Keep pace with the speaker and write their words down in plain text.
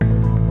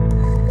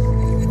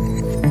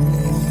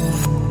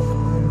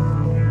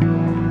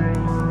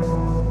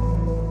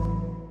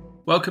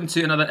Welcome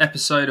to another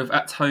episode of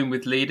At Home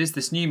with Leaders,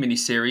 this new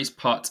mini-series,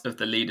 part of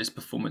the Leaders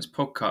Performance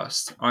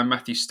Podcast. I'm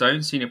Matthew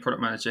Stone, Senior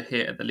Product Manager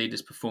here at the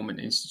Leaders Performance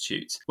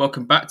Institute.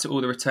 Welcome back to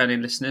all the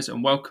returning listeners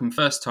and welcome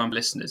first-time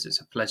listeners.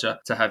 It's a pleasure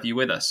to have you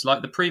with us.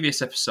 Like the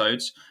previous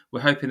episodes,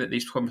 we're hoping that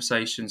these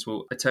conversations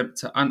will attempt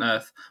to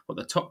unearth what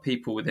the top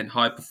people within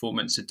high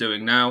performance are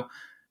doing now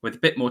with a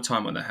bit more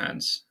time on their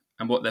hands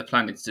and what they're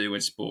planning to do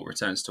when sport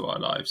returns to our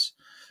lives.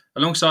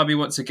 Alongside me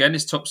once again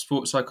is top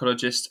sports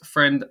psychologist,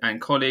 friend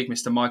and colleague,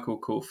 Mr. Michael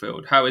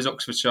Caulfield. How is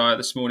Oxfordshire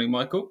this morning,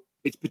 Michael?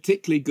 It's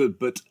particularly good,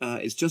 but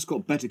it's just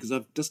got better because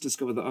I've just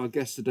discovered that our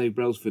guest today,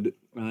 Brailsford,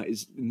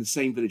 is in the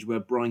same village where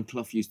Brian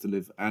Clough used to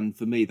live. And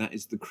for me, that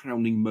is the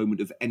crowning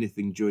moment of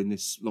anything during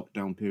this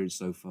lockdown period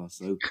so far.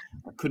 So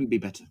it couldn't be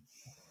better.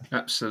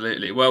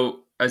 Absolutely.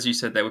 Well, as you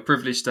said, they were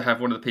privileged to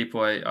have one of the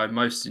people I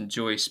most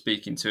enjoy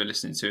speaking to and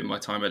listening to in my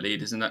time at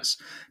Leaders, and that's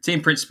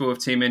team principal of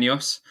Team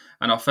Ineos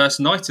and our first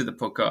night of the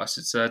podcast.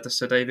 It's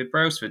Sir David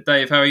Brailsford.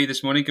 Dave, how are you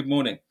this morning? Good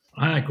morning.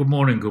 Hi, good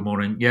morning. Good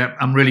morning. Yeah,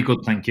 I'm really good,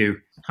 thank you.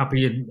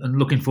 Happy and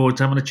looking forward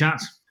to having a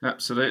chat.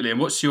 Absolutely. And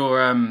what's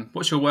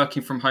your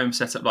working from home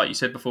setup like? You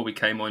said before we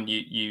came on,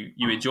 you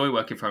enjoy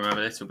working from home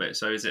a little bit.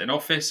 So is it an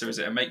office or is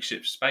it a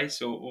makeshift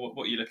space, or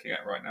what are you looking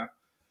at right now?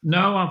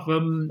 No,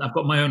 I've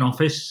got my own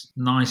office,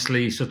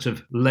 nicely sort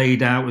of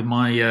laid out with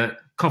my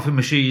coffee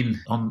machine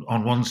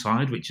on one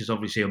side, which is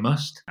obviously a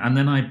must. And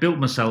then I built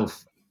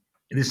myself.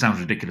 This sounds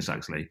ridiculous,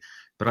 actually,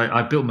 but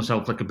I built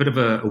myself like a bit of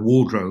a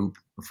wardrobe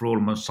for all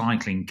of my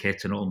cycling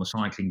kit and all my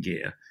cycling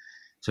gear.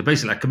 So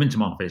basically, I come into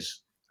my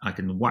office, I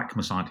can whack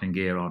my cycling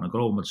gear on. I've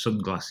got all my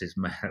sunglasses,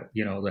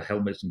 the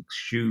helmets and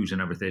shoes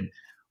and everything.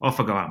 Off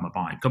I go out on my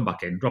bike, come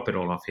back in, drop it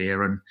all off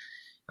here, and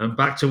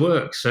back to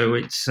work. So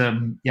it's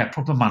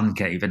proper man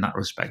cave in that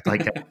respect, I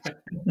guess.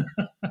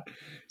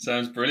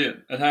 Sounds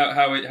brilliant. And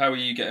how are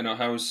you getting on?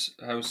 How's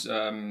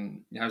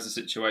the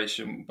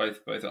situation both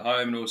at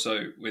home and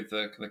also with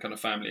the kind of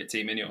family at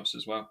Team Ineos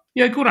as well?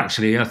 Yeah, good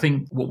actually. I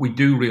think what we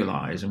do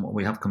realise and what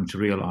we have come to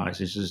realise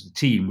is, as a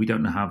team, we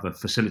don't have a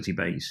facility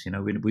base. You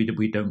know,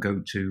 we don't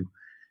go to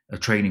a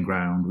training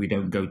ground, we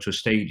don't go to a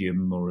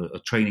stadium or a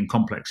training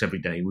complex every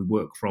day. We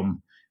work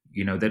from,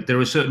 you know, there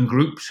are certain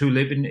groups who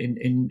live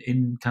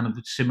in kind of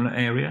a similar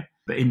area,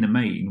 but in the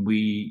main,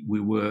 we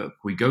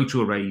go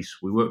to a race,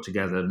 we work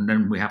together, and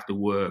then we have to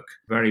work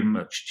very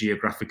much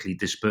geographically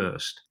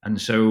dispersed.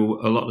 And so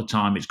a lot of the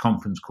time it's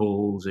conference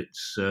calls,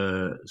 it's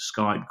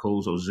Skype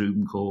calls or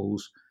Zoom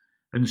calls.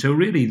 And so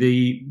really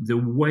the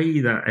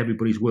way that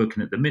everybody's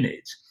working at the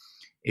minute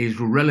is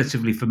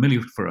relatively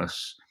familiar for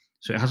us.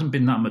 So it hasn't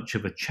been that much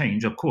of a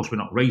change. Of course, we're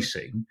not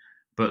racing,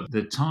 but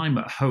the time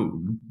at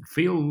home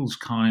feels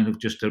kind of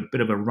just a bit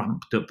of a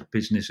ramped up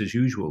business as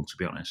usual, to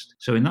be honest.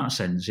 So in that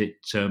sense,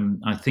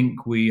 I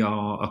think we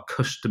are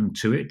accustomed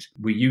to it.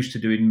 We're used to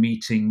doing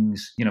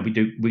meetings. You know,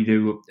 we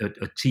do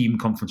a team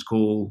conference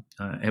call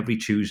every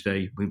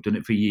Tuesday. We've done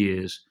it for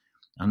years,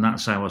 and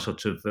that's our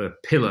sort of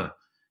pillar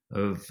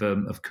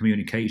of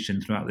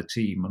communication throughout the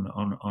team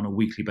on a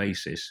weekly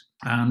basis.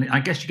 And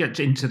I guess you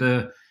get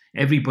into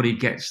everybody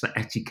gets the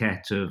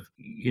etiquette of,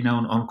 you know,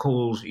 on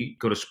calls, you've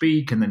got to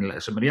speak and then you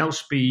let somebody else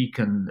speak.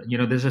 And, you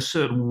know, there's a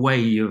certain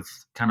way of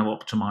kind of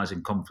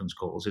optimizing conference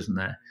calls, isn't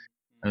there?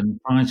 And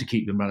trying to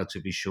keep them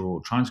relatively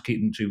short, trying to keep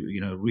them to,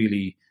 you know,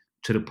 really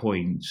to the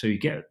point. So you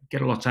get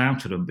a lot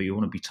out of them, but you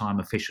want to be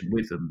time efficient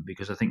with them,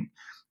 because I think,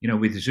 you know,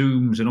 with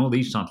Zooms and all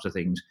these types of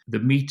things, the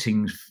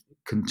meetings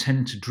can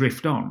tend to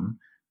drift on.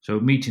 So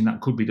a meeting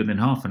that could be done in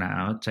half an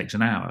hour takes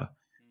an hour.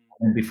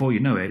 And before you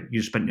know it,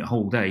 you spent your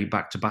whole day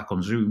back to back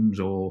on Zooms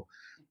or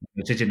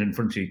sitting in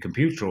front of your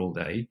computer all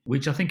day,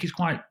 which I think is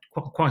quite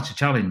a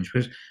challenge.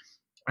 Because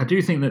I do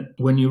think that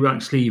when you're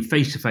actually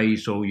face to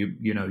face or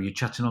you're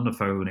chatting on the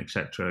phone,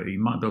 etc., you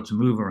might be able to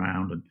move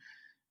around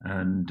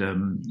and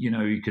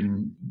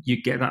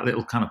you get that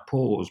little kind of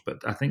pause.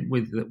 But I think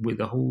with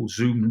the whole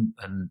Zoom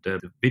and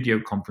the video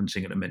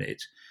conferencing at the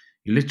minute,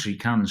 you literally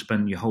can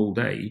spend your whole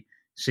day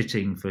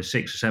sitting for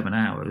 6 or 7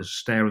 hours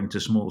staring at a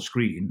small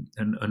screen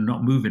and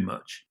not moving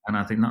much. And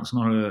I think that's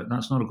not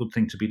a good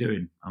thing to be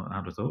doing,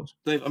 I'd have thought.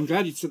 Dave, I'm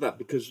glad you said that,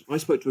 because I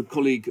spoke to a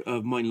colleague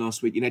of mine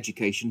last week in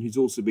education who's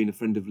also been a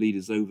friend of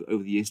Leaders over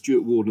the years,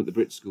 Stuart Warden at the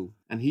Brit School.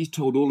 And he's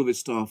told all of his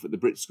staff at the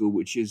Brit School,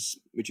 which is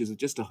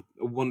just a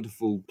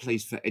wonderful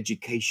place for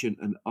education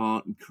and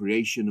art and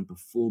creation and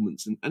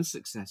performance and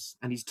success.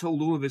 And he's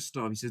told all of his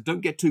staff, he says,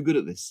 don't get too good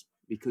at this.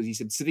 Because he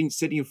said sitting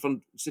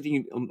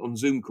on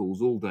Zoom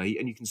calls all day,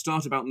 and you can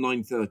start about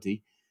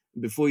 9:30,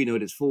 and before you know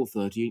it, it's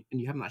 4:30, and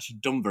you haven't actually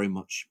done very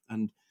much.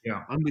 And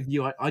yeah, I'm with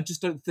you. I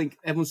just don't think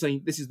everyone's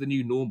saying this is the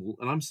new normal,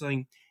 and I'm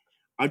saying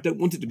I don't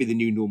want it to be the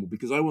new normal,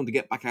 because I want to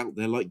get back out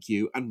there like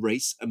you and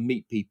race and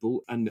meet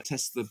people and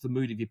test the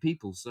mood of your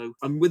people. So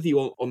I'm with you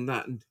on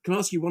that. And can I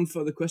ask you one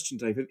further question,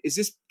 David? Is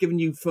this giving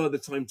you further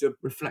time to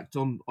reflect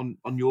on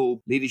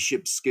your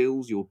leadership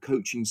skills, your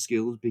coaching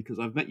skills? Because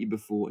I've met you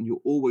before and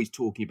you're always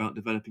talking about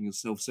developing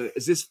yourself. So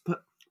is this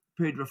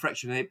period of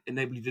reflection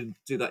enable you to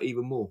do that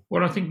even more?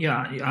 Well, I think,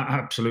 yeah,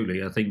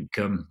 absolutely. I think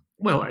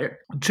Well,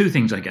 two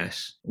things, I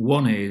guess.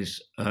 One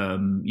is,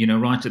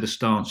 right at the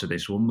start of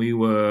this one, we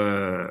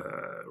were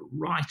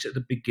right at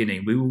the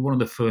beginning. We were one of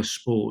the first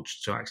sports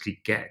to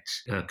actually get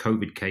a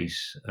COVID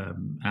case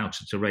out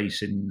to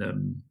race in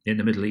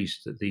the Middle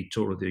East at the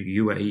Tour of the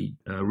UAE.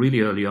 Really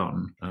early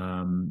on,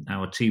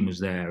 our team was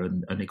there,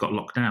 and it got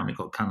locked down. It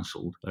got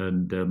cancelled,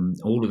 and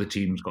all of the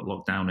teams got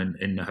locked down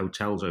in the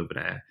hotels over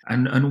there.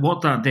 And what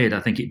that did, I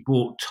think, it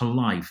brought to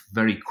life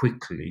very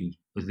quickly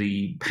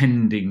the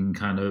pending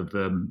kind of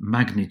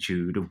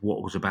magnitude of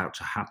what was about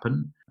to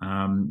happen.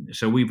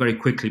 So we very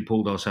quickly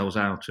pulled ourselves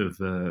out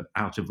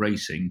of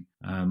racing.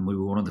 We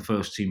were one of the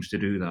first teams to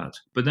do that.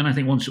 But then I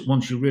think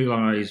once you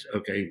realise,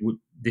 okay,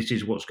 this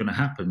is what's going to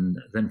happen,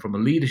 then from a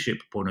leadership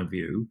point of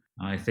view,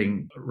 I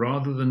think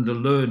rather than the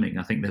learning,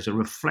 I think there's a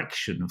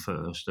reflection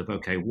first of,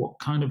 okay, what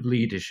kind of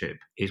leadership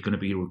is going to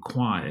be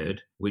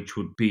required, which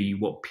would be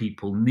what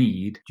people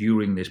need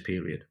during this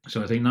period.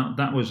 So I think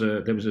there was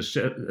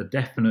a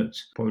definite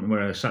point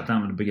where I sat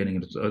down at the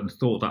beginning and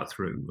thought that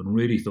through and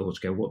really thought,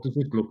 okay, what does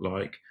this look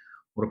like?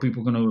 What are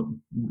people going to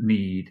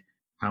need?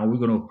 How are we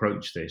going to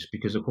approach this?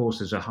 Because, of course,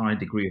 there's a high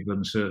degree of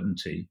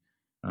uncertainty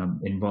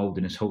involved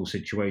in this whole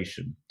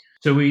situation.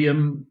 So we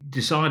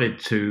decided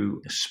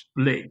to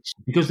split,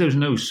 because there was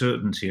no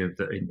certainty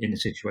in the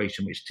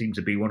situation, which seemed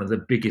to be one of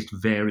the biggest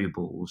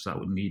variables that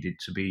needed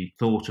to be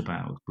thought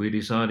about. We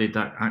decided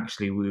that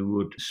actually we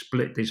would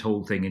split this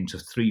whole thing into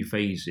 3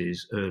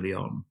 phases early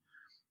on.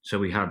 So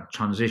we had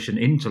transition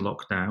into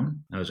lockdown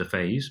as a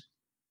phase.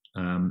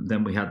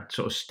 Then we had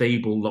sort of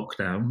stable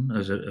lockdown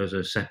as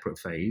a separate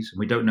phase. And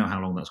we don't know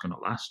how long that's going to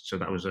last. So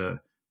that was a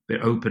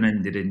bit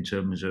open-ended in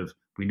terms of,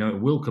 we know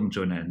it will come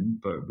to an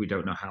end, but we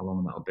don't know how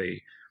long that'll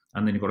be.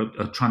 And then you've got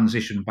a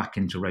transition back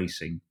into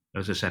racing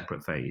as a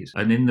separate phase.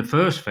 And in the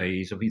first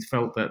phase, we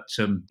felt that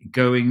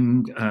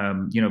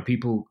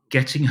people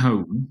getting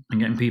home and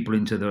getting people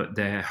into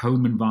their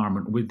home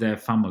environment with their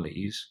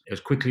families as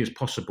quickly as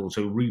possible.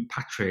 So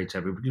repatriate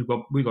everybody.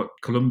 We've got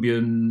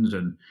Colombians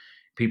and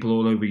people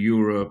all over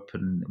Europe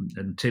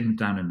and Tim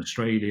down in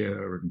Australia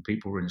and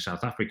people in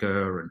South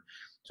Africa. And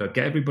so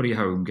get everybody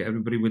home, get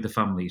everybody with the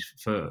families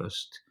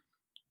first,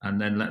 and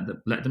then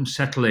let them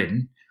settle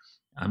in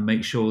and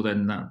make sure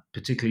then that,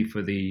 particularly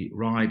for the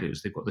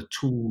riders, they've got the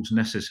tools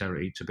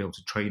necessary to be able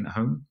to train at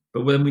home.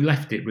 But when we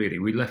left it, really,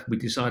 we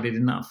decided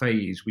in that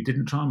phase, we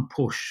didn't try and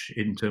push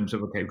in terms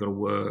of, okay, we've got to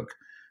work,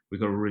 we've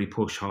got to really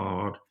push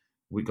hard,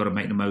 we've got to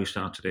make the most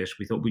out of this.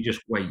 We thought we'd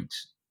just wait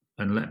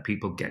and let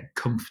people get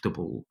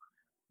comfortable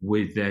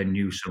with their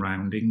new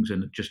surroundings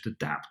and just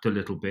adapt a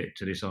little bit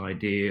to this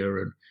idea.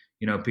 And,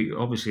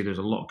 obviously there's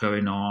a lot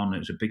going on.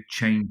 It's a big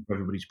change for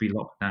everybody to be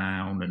locked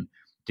down, and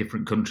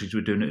different countries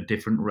were doing it at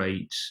different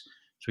rates.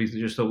 So we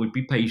just thought we'd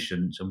be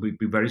patient and we'd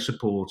be very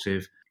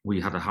supportive. We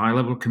had a high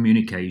level of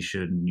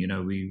communication.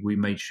 We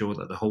made sure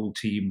that the whole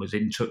team was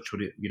in touch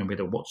with it. We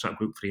had a WhatsApp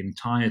group for the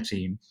entire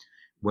team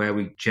where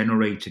we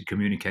generated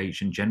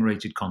communication,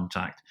 generated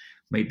contact,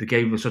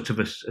 gave us sort of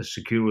a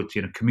security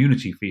and a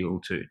community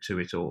feel to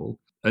it all.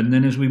 And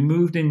then as we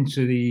moved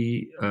into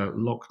the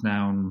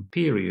lockdown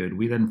period,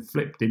 we then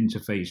flipped into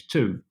phase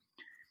 2.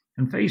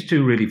 And phase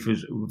 2 really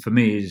for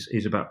me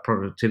is about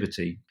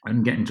productivity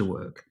and getting to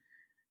work.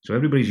 So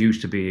everybody's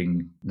used to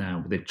being,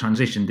 now they've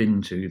transitioned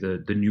into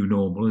the new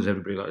normal, as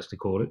everybody likes to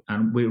call it,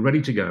 and we're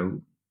ready to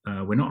go.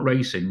 We're not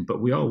racing,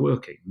 but we are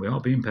working. We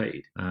are being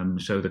paid.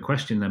 So the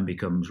question then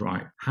becomes,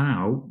 right,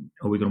 how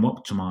are we going to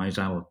optimize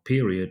our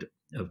period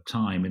of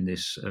time in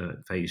this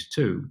phase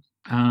 2?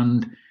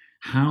 And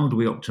how do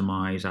we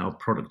optimize our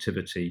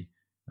productivity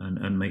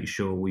and make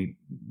sure we're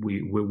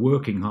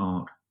working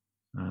hard,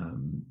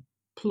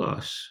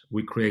 plus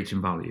we're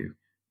creating value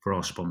for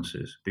our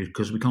sponsors,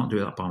 because we can't do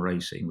that by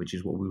racing, which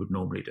is what we would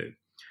normally do.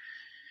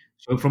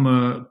 So from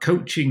a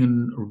coaching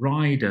and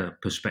rider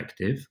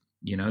perspective,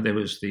 there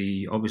was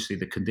obviously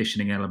the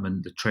conditioning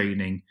element, the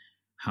training,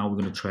 how we're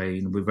going to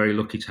train. We're very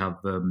lucky to have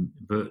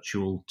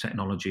virtual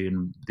technology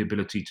and the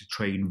ability to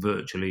train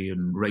virtually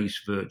and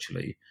race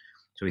virtually.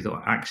 So we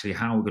thought, actually,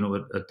 how we're going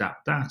to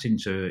adapt that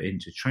into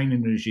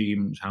training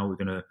regimes, how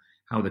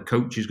the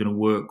coach is going to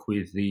work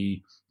with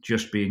the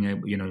just being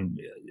able,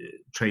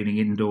 training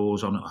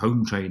indoors on a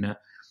home trainer.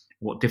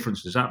 What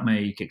difference does that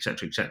make, et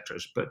cetera, et cetera.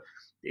 But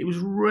it was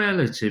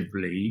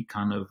relatively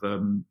kind of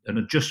an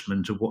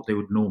adjustment of what they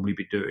would normally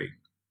be doing.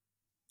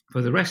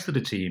 For the rest of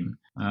the team,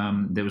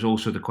 there was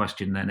also the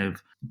question then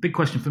big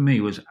question for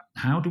me was,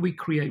 how do we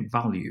create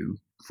value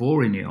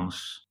for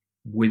Ineos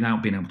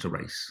without being able to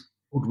race?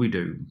 What do we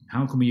do?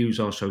 How can we use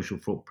our social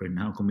footprint?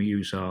 How can we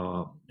use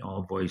our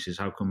voices?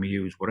 How can we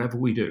use whatever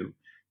we do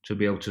to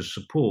be able to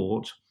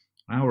support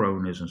our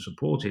owners and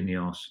support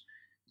Ineos,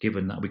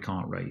 given that we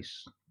can't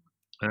race?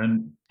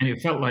 And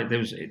it felt like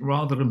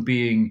rather than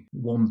being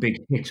one big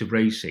hit of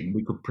racing,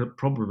 we could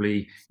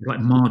probably,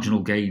 like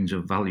marginal gains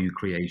of value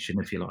creation,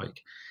 if you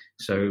like.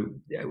 So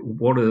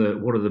what are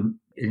the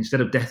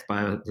instead of death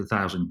by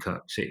 1,000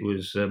 cuts, it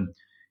was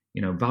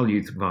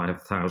value by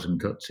 1,000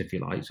 cuts, if you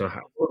like. So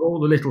all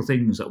the little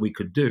things that we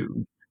could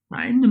do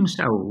in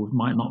themselves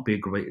might not be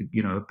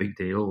a big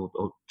deal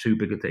or too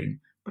big a thing.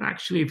 But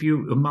actually, if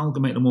you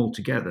amalgamate them all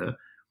together,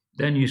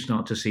 then you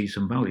start to see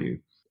some value.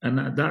 And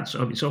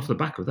it's off the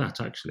back of that,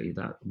 actually,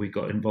 that we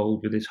got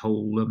involved with this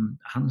whole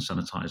hand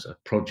sanitizer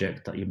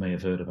project that you may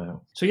have heard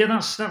about. So yeah,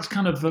 that's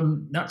kind of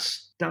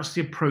that's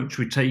the approach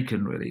we've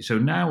taken, really. So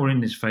now we're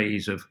in this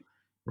phase of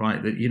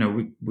right that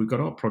we've got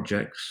our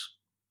projects.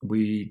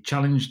 We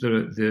challenged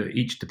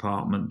each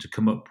department to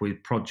come up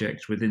with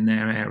projects within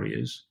their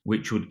areas,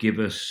 which would give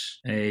us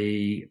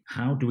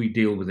how do we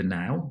deal with it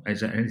now? Is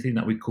there anything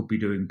that we could be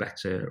doing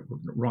better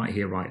right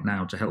here, right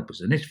now, to help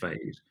us in this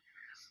phase?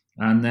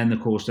 And then,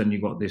 of course,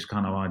 you've got this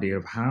kind of idea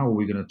of how are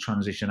we going to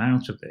transition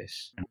out of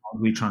this, and how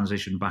do we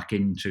transition back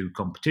into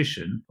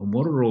competition, and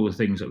what are all the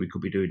things that we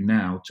could be doing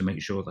now to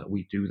make sure that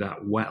we do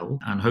that well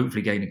and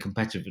hopefully gain a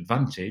competitive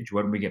advantage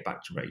when we get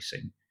back to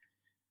racing.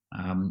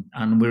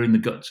 And we're in the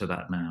guts of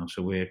that now,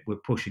 so we're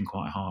pushing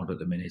quite hard at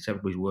the minute.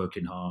 Everybody's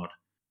working hard.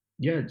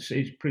 Yeah, it's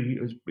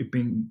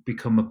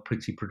become a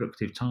pretty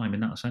productive time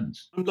in that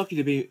sense. I'm lucky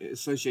to be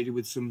associated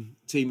with some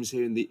teams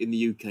here in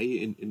the UK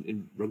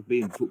in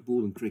rugby and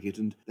football and cricket,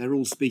 and they're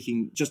all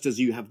speaking just as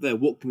you have there.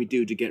 What can we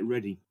do to get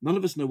ready? None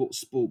of us know what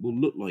sport will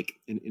look like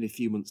in a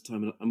few months'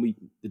 time, and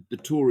the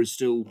tour is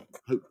still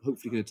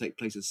hopefully going to take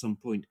place at some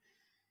point.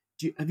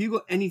 Have you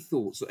got any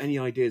thoughts or any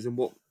ideas on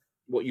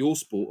what your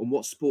sport and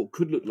what sport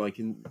could look like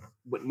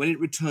when it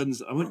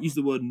returns? I won't use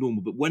the word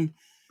normal, but when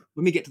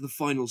we get to the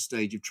final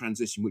stage of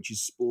transition, which is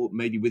sport,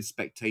 maybe with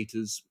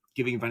spectators,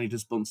 giving advantage to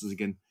sponsors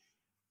again,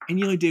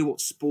 any idea what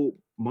sport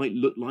might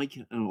look like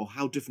or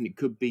how different it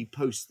could be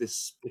post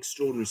this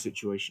extraordinary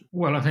situation?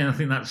 Well, I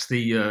think that's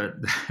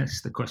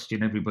the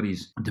question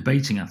everybody's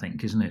debating, I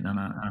think, isn't it?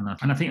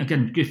 And I think,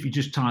 again, if you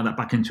just tie that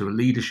back into a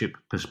leadership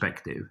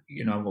perspective,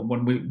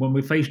 when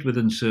we're faced with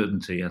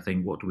uncertainty, I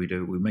think what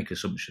do? We make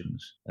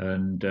assumptions,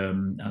 and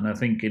I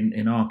think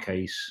in our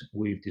case,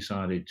 we've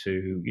decided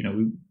to,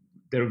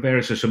 there are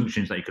various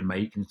assumptions that you can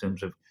make in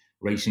terms of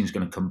racing is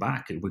going to come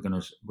back. We're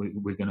going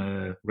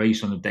to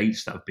race on the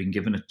dates that have been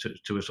given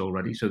to us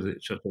already. So the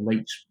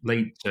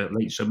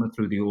late summer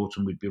through the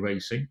autumn we'd be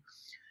racing.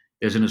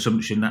 There's an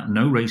assumption that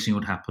no racing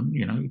would happen.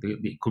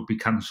 It could be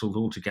cancelled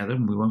altogether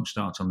and we won't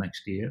start till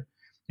next year.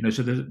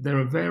 So there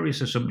are various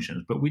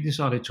assumptions, but we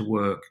decided to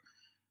work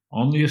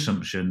on the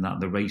assumption that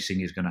the racing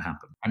is going to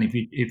happen. And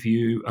if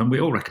you and we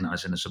all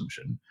recognise an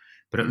assumption,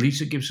 but at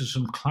least it gives us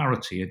some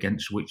clarity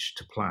against which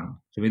to plan.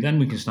 So then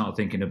we can start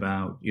thinking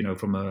about,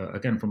 from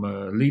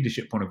a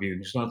leadership point of view, you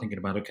can start thinking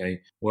about,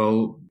 okay,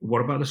 well, what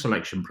about the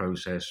selection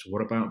process?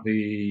 What about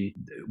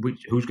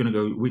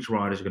which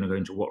riders are going to go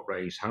into what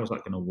race? How's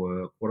that going to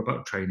work? What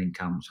about training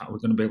camps? How are we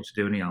going to be able to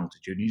do any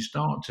altitude? And you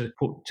start to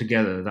put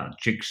together that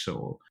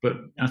jigsaw. But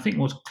I think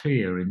what's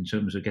clear in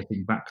terms of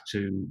getting back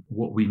to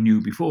what we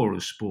knew before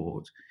as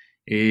sport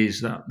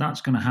is that's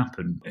going to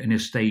happen in a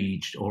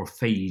staged or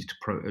phased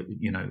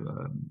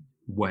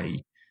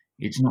way.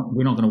 It's not.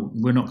 We're not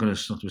going to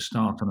sort of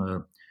start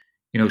on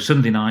a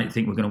Sunday night.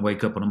 Think we're going to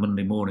wake up on a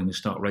Monday morning and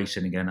start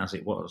racing again as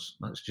it was.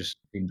 That's just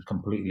been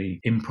completely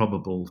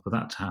improbable for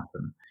that to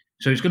happen.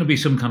 So it's going to be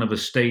some kind of a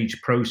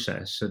staged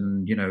process,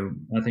 and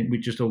I think we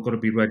just all got to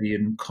be ready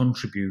and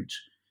contribute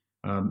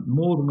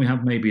more than we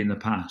have maybe in the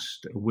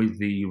past with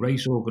the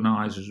race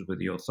organisers, with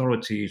the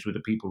authorities, with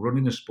the people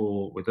running the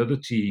sport, with other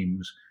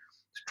teams,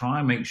 to try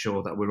and make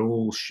sure that we're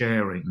all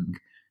sharing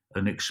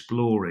and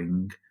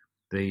exploring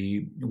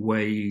the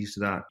ways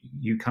that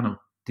you kind of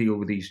deal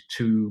with these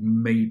two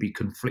maybe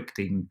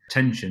conflicting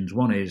tensions.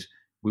 One is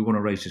we want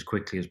to race as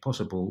quickly as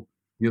possible.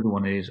 The other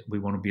one is we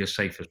want to be as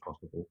safe as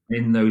possible.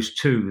 In those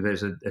two,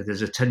 there's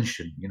a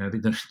tension. They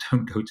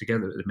don't go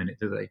together at the minute,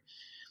 do they?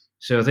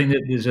 So I think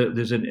that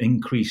there's an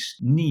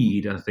increased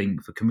need, I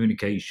think, for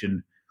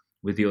communication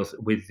with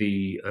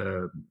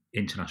the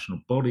international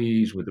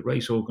bodies, with the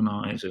race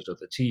organisers,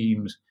 other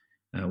teams,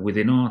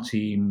 within our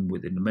team,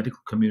 within the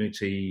medical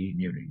community,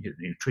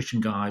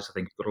 nutrition guys. I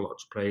think have got a lot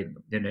to play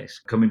in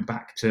this. Coming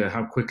back to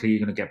how quickly you're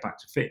going to get back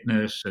to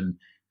fitness and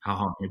how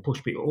hard can you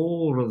push people.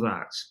 All of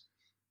that,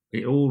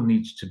 it all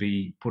needs to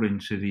be put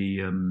into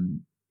the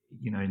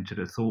into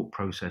the thought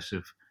process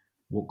of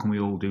what can we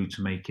all do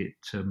to make it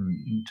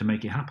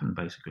happen,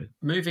 basically.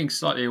 Moving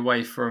slightly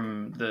away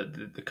from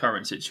the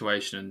current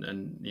situation,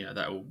 and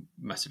that all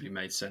massively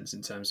made sense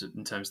in terms of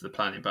the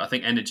planning. But I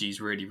think energy is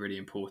really, really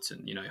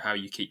important. How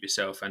you keep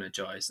yourself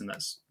energized, and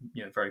that's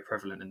very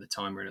prevalent in the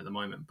time we're in at the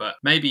moment. But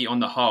maybe on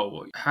the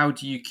whole, how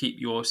do you keep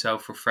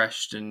yourself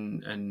refreshed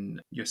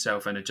and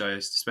yourself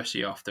energized,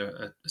 especially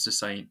after a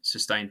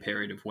sustained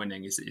period of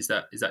winning? Is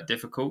that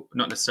difficult?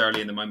 Not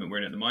necessarily in the moment we're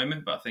in at the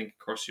moment, but I think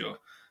across your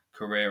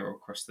career or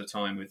across the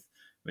time with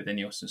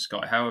Ineos and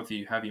Sky, how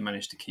have you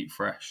managed to keep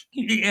fresh?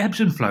 It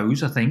ebbs and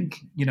flows. I think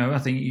there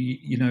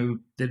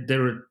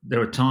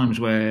are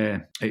times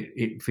where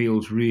it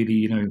feels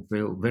really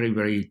feel very,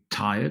 very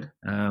tired,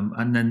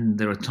 and then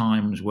there are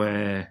times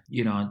where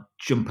I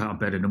jump out of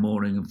bed in the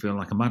morning and feel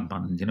like a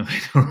madman. And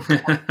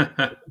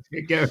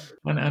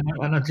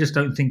I just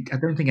don't think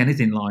anything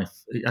in life.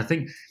 I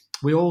think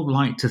we all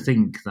like to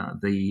think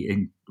that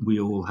we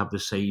all have the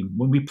same.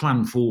 When we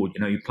plan forward,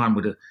 you plan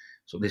with a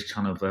sort of this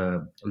kind of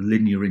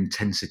linear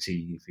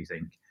intensity, if you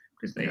think,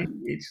 because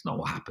it's not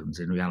what happens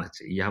in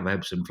reality. You have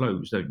ebbs and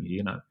flows, don't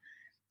you?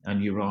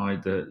 And you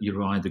ride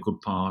the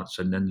good parts,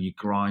 and then you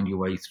grind your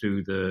way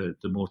through the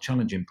more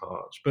challenging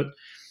parts. But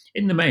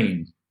in the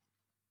main,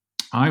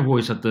 I've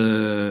always had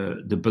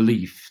the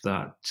belief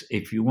that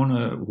if you want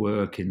to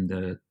work in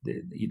the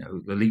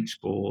elite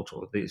sport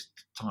or these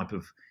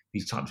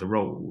types of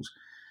roles,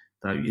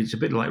 that it's a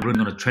bit like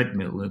running on a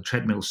treadmill. The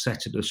treadmill's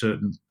set at a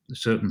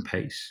certain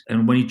pace,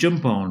 and when you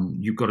jump on,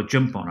 you've got to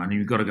jump on, and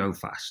you've got to go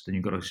fast, and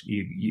you've got to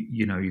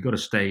you've got to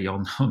stay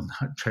on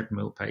that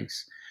treadmill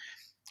pace.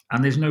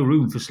 And there's no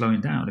room for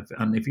slowing down.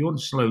 If you want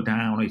to slow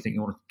down, or you think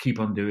you want to keep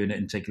on doing it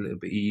and take it a little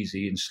bit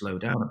easy and slow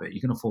down a bit, you're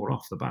going to fall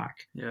off the back.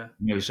 Yeah.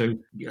 So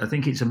I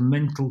think it's a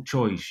mental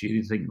choice.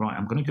 You think, right,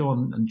 I'm going to go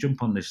on and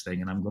jump on this thing,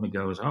 and I'm going to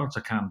go as hard as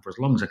I can for as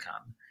long as I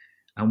can.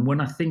 And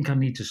when I think I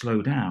need to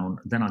slow down,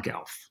 then I'll get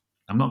off.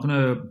 I'm not going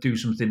to do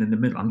something in the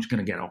middle. I'm just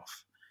going to get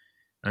off.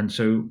 And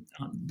so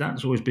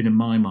that's always been in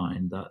my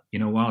mind that,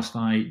 whilst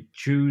I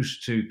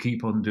choose to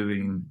keep on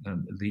doing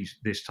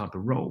this type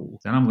of role,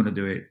 then I'm going to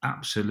do it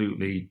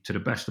absolutely to the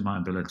best of my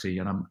ability,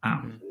 and I'm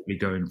absolutely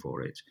going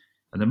for it.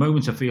 And the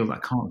moment I feel that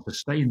I can't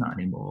sustain that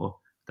anymore,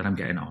 then I'm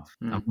getting off.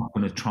 I'm not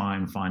going to try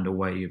and find a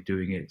way of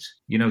doing it,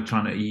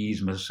 trying to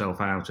ease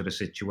myself out of the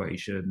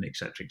situation, et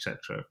cetera, et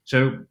cetera.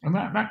 So, and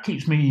that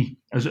keeps me,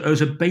 as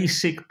a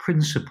basic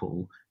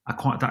principle,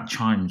 that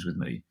chimes with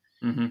me.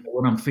 Mm-hmm.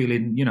 When I'm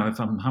feeling, if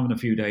I'm having a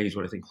few days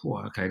where I think,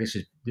 okay, this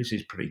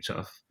is pretty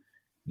tough,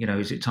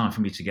 is it time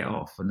for me to get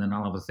off? And then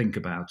I'll have a think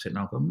about it, and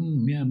I'll go,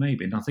 yeah,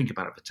 maybe. And I'll think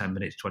about it for 10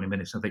 minutes, 20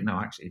 minutes. And I think, no,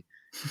 actually,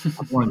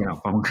 I want to get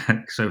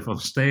off. So if I'm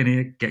staying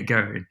here, get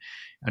going.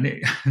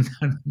 And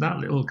that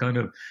little kind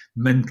of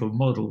mental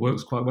model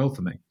works quite well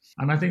for me.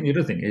 And I think the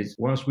other thing is,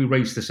 whilst we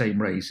race the same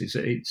race,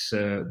 it's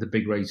the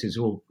big races,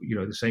 all,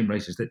 the same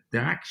races, that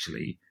they're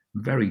actually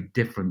very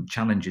different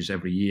challenges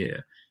every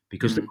year.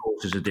 Because the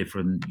courses are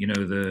different,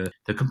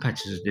 the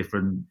competitors are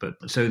different. But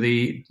so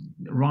the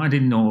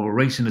riding or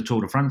racing the Tour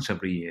de France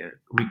every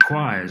year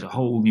requires a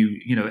whole new,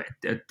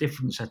 a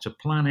different set of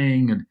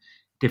planning and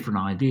different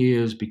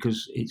ideas,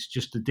 because it's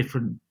just a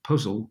different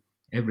puzzle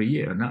every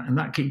year, and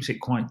that keeps it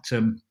quite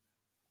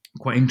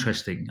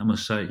interesting, I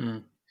must say.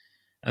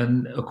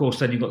 And of course,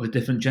 then you've got the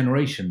different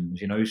generations,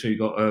 So you've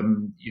got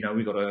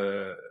we've got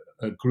a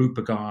group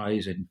of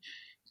guys and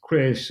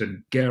Chris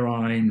and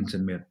Geraint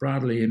and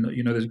Bradley, and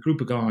there's a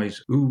group of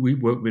guys who we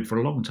worked with for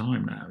a long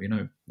time now,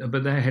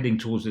 but they're heading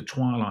towards the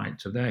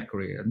twilight of their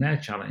career, and their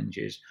challenge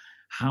is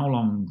how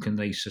long can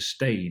they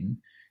sustain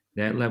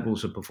their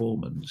levels of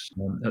performance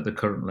at the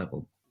current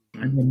level.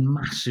 And they're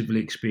massively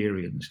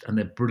experienced, and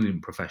they're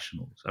brilliant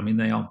professionals. I mean,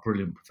 they are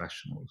brilliant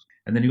professionals.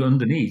 And then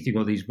underneath, you've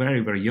got these very,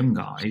 very young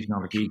guys,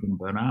 like Egan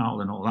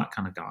Bernal and all that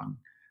kind of guy,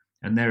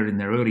 and they're in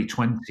their early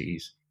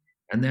 20s,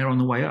 and they're on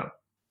the way up.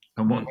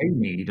 And what they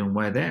need and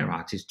where they're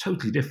at is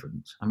totally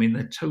different. I mean,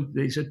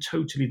 it's a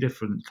totally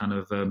different kind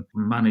of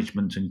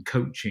management and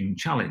coaching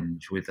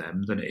challenge with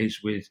them than it is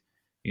with,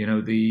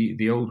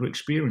 the older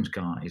experienced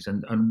guys.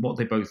 And what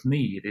they both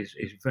need is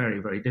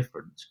very, very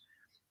different.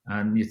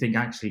 And you think,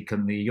 actually,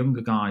 can the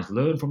younger guys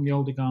learn from the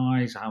older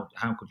guys?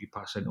 How could you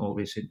pass in all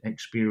this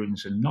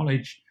experience and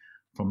knowledge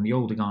from the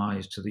older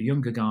guys to the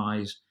younger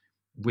guys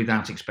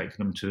without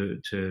expecting them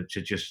to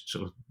just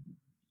sort of,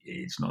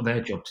 it's not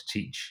their job to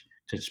teach,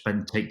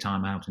 to take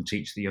time out and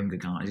teach the younger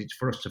guys. It's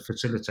for us to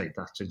facilitate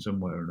that in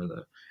some way or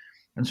another.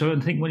 And so I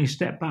think when you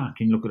step back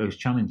and look at those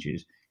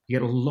challenges, you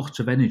get a lot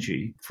of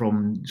energy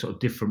from sort of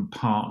different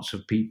parts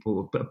of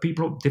people, but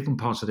people at different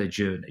parts of their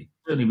journey.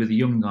 Certainly with the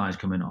young guys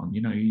coming on,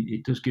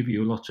 it does give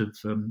you a lot of,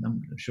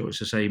 I'm sure it's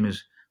the same as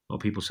a lot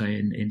of people say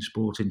in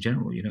sport in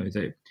general,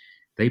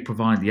 they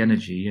provide the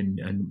energy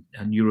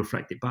and you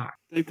reflect it back.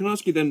 Dave, can I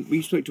ask you then,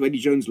 we spoke to Eddie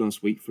Jones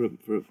last week for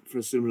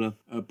a similar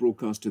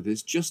broadcast to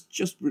this,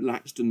 just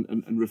relaxed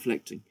and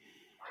reflecting.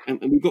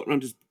 And we got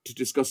around to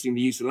discussing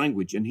the use of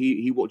language, and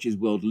he watches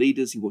world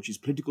leaders, he watches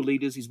political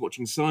leaders, he's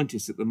watching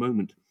scientists at the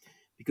moment.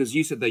 Because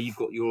you said there you've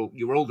got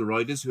your older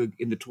riders who are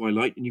in the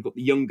twilight, and you've got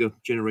the younger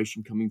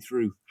generation coming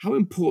through. How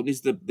important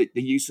is the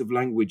use of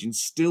language and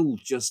still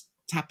just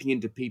tapping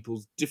into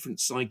people's different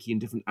psyche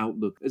and different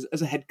outlook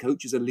as a head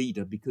coach, as a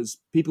leader, because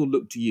people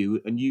look to you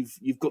and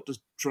you've got to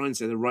try and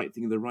say the right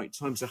thing at the right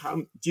time. So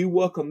how do you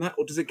work on that,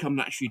 or does it come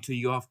naturally to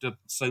you after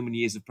so many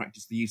years of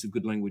practice, the use of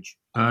good language?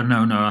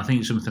 No, I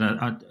think it's something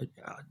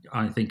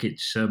I think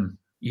it's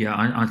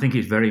I think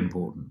it's very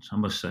important, I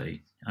must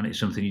say. And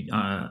it's something,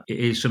 it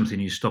is something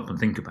you stop and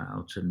think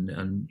about,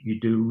 and you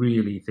do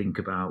really think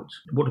about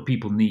what do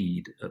people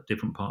need at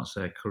different parts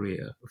of their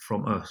career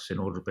from us in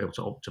order to be able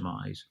to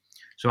optimise.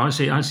 So I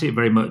see it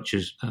very much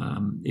as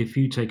if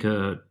you take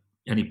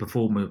any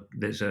performer,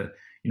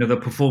 they'll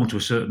perform to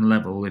a certain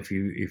level if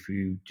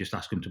you just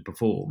ask them to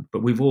perform.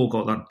 But we've all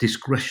got that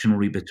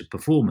discretionary bit of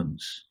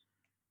performance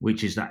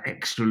which is that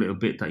extra little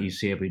bit that you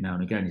see every now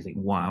and again. You think,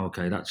 wow,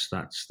 okay, that's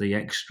the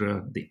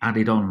extra, the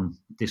added on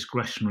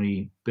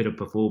discretionary bit of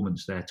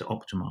performance there to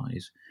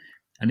optimize.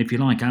 And if you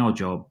like, our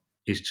job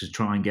is to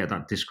try and get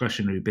that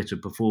discretionary bit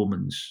of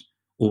performance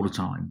all the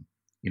time,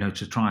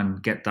 to try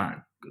and get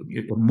that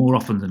more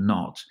often than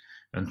not,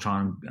 and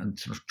try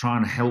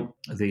and help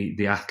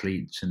the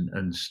athletes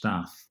and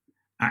staff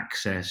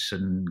access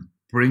and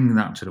bring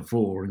that to the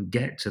fore and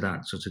get to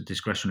that sort of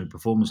discretionary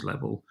performance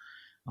level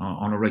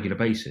on a regular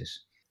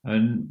basis.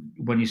 And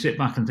when you sit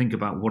back and think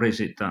about what is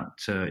it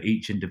that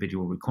each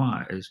individual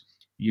requires,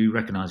 you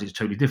recognise it's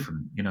totally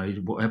different.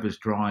 Whatever's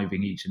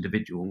driving each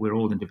individual, we're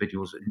all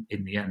individuals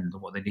in the end,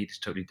 and what they need is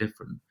totally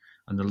different.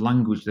 And the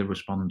language they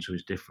respond to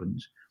is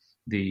different.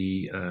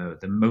 The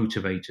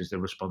motivators they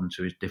respond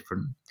to is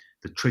different.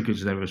 The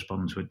triggers they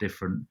respond to are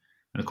different.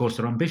 And of course,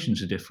 their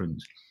ambitions are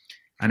different.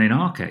 And in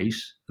our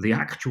case, the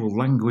actual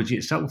language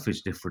itself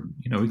is different.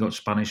 We've got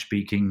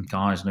Spanish-speaking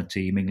guys in a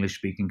team,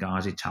 English-speaking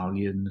guys,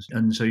 Italians.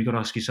 And so you've got to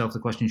ask yourself the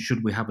question,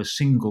 should we have a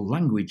single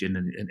language in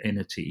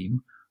a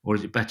team? Or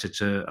is it better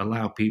to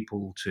allow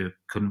people to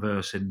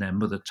converse in their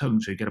mother tongue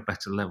so you get a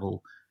better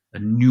level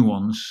and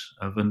nuance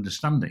of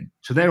understanding?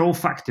 So they're all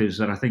factors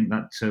that I think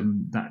that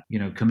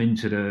come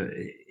into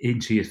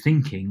your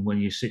thinking when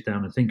you sit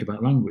down and think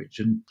about language.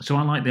 And so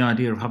I like the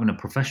idea of having a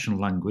professional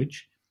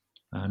language.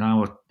 And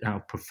our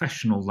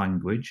professional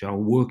language, our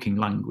working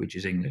language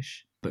is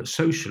English. But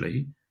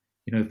socially,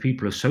 if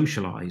people are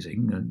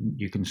socializing, and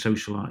you can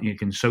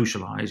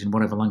socialize in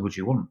whatever language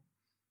you want.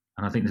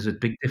 And I think there's a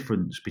big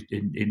difference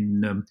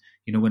in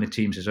when a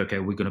team says, okay,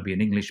 we're going to be an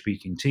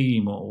English-speaking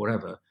team or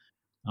whatever.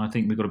 I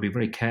think we've got to be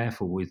very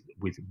careful with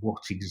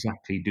what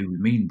exactly do we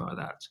mean by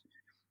that.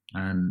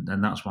 And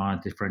that's why I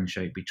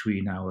differentiate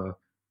between our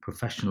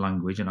professional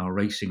language and our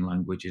racing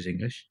language is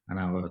English, and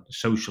our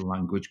social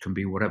language can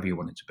be whatever you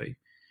want it to be.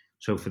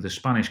 So for the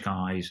Spanish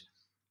guys,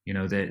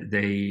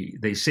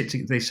 they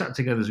sat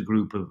together as a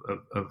group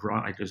of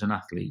riders and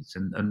athletes,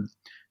 and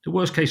the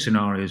worst case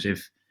scenario is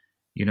if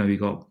you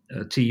got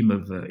a team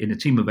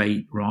of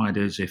 8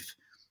 riders, if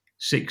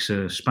 6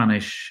 are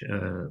Spanish,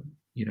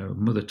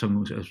 mother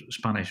tongue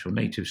Spanish or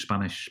native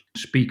Spanish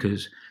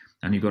speakers,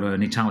 and you've got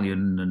an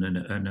Italian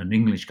and an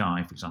English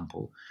guy, for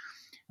example,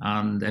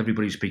 and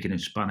everybody's speaking in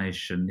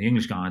Spanish, and the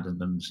English guy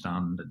doesn't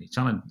understand, and the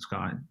Italian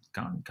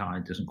guy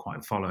doesn't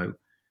quite follow,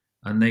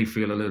 and they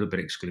feel a little bit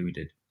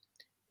excluded.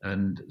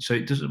 And so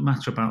it doesn't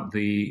matter about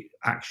the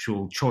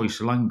actual choice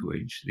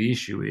language. The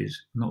issue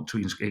is not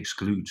to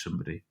exclude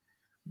somebody.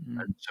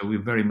 And so we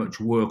very much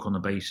work on the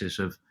basis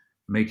of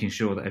making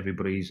sure that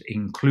everybody's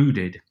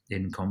included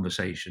in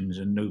conversations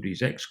and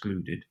nobody's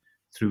excluded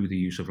through the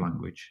use of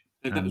language.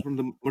 And that was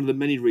one of the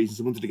many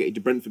reasons I wanted to get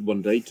into Brentford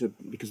one day,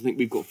 because I think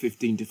we've got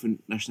 15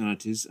 different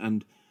nationalities,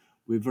 and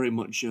we're very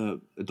much a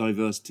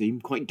diverse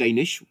team, quite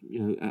Danish,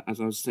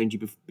 as I was saying to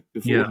you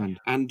beforehand.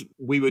 Yeah. And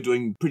we were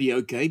doing pretty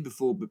okay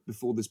before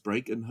this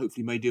break, and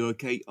hopefully may do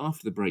okay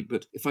after the break.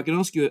 But if I can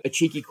ask you a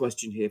cheeky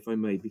question here, if I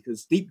may,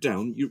 because deep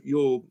down,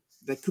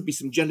 there could be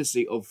some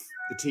jealousy of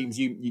the teams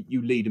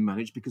you lead and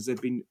manage, because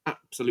they've been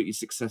absolutely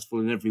successful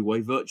in every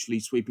way, virtually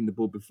sweeping the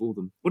board before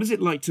them. What is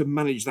it like to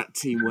manage that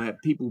team where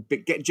people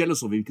get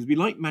jealous of you? Because we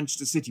like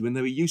Manchester City when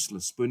they were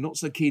useless, but we're not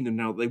so keen on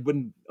now that they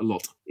win a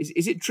lot.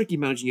 Is it tricky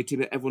managing a team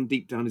that everyone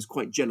deep down is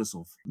quite jealous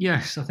of?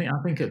 Yes, I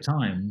think at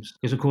times,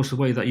 because of course the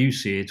way that you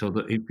see it, or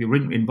that if you're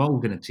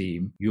involved in a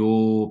team,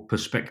 your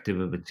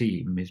perspective of a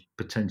team is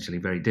potentially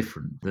very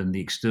different than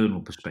the external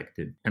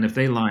perspective. And if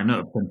they line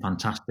up, then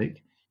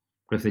fantastic.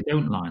 But if they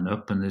don't line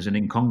up and there's an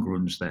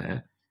incongruence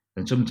there,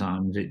 then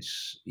sometimes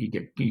you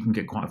can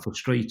get quite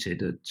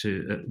frustrated at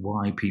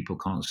why people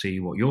can't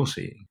see what you're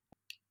seeing.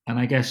 And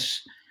I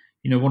guess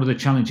one of the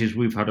challenges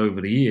we've had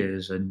over the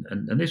years, and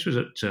this was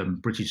at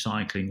British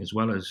Cycling as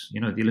well as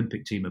the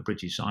Olympic team at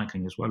British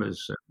Cycling as well as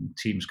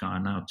Team Sky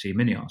and now Team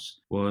Ineos,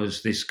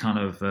 was this kind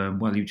of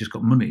you've just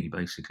got money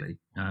basically,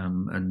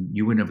 and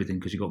you win everything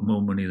because you've got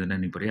more money than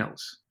anybody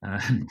else,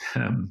 and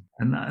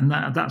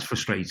that's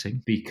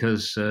frustrating,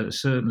 because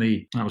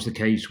certainly that was the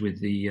case with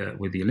the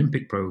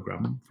Olympic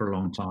program for a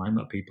long time,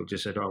 that people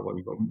just said, oh well,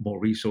 you've got more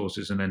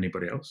resources than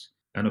anybody else.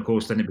 And of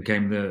course, then it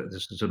became the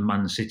sort of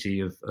Man City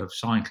of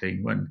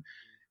cycling, when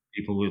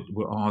people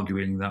were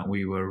arguing that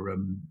we were,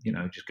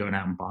 just going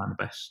out and buying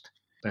the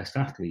best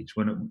athletes.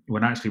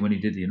 When actually, when you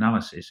did the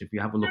analysis, if you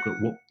have a look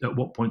at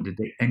what point did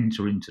they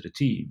enter into the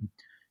team,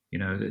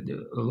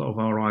 a lot of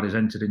our riders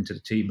entered into the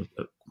team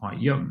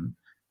quite young,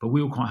 but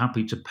we were quite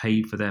happy to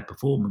pay for their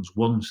performance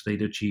once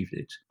they'd achieved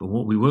it. But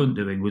what we weren't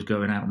doing was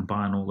going out and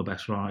buying all the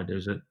best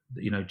riders at,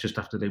 just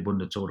after they won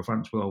the Tour de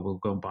France. Well, we'll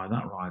go and buy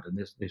that rider. And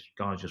this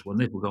guy just won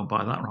this. We'll go and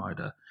buy that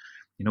rider.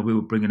 We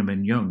were bringing them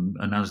in young,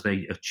 and as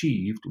they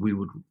achieved, we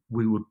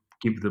would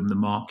give them the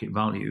market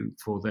value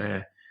for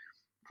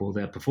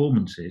their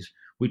performances,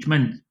 which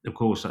meant, of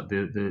course, that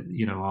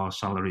our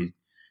salary,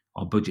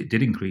 our budget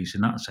did increase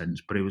in that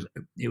sense, but it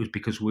was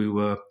because we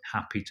were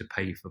happy to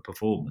pay for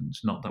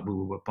performance, not that we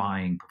were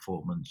buying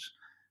performance.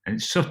 And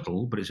it's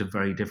subtle, but it's a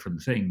very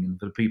different thing. And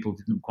for the people who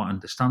didn't quite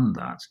understand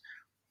that,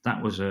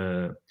 that was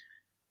a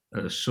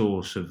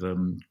source of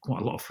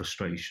quite a lot of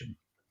frustration.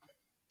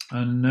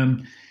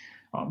 And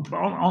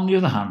on the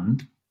other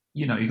hand,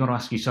 you've got to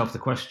ask yourself the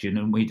question,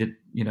 and we did,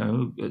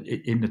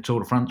 in the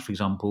Tour de France, for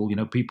example,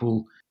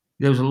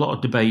 there was a lot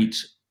of debate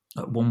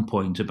at one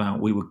point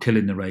about we were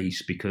killing the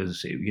race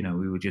because, we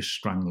were just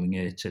strangling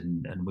it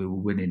and we were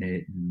winning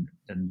it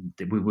and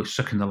we were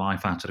sucking the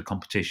life out of the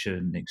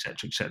competition,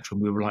 etc., etc.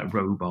 And we were like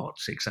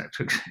robots,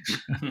 etc.,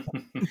 etc.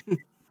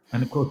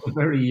 And of course,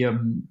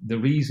 the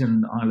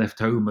reason I left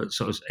home at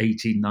sort of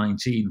 18,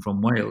 19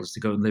 from Wales to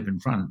go and live in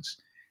France,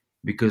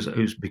 because I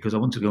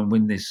wanted to go and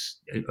win this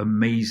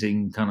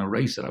amazing kind of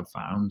race that I've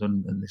found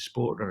and this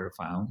sport that I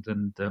found.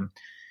 And,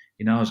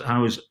 I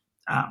was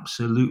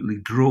absolutely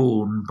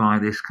drawn by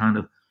this kind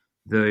of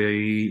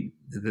the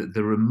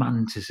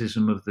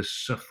romanticism of the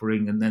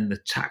suffering, and then the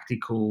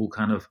tactical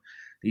kind of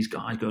these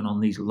guys going on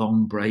these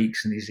long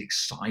breaks and these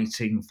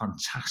exciting,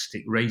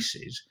 fantastic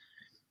races.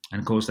 And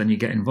of course, then you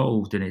get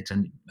involved in it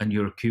and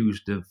you're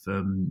accused of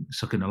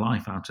sucking the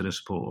life out of the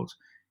sport.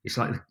 It's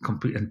like the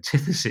complete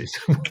antithesis.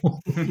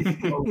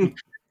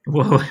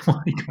 Well,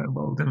 why you get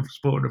involved in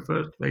sport in the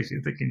first place?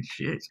 You're thinking,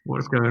 shit,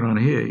 what's going on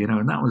here?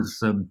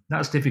 And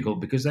that's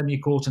difficult, because then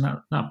you're caught in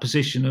that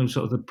position of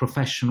sort of the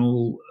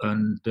professional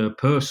and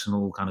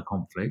personal kind of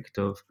conflict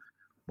of,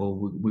 well,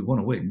 we want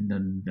to win,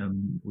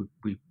 and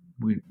we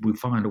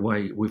find a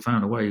way. We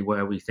found a way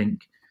where we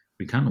think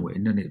we can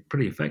win, and it's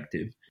pretty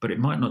effective, but it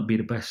might not be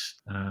the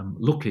best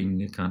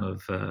looking kind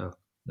of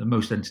the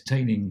most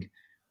entertaining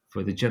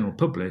for the general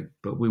public,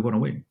 but we want to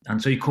win,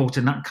 and so you're caught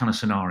in that kind of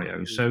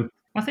scenario. So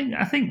I think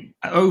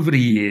over the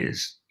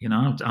years,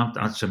 I've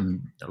had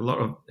some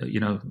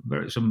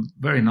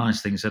very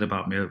nice things said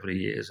about me over the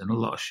years, and a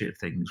lot of shit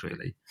things,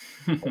 really.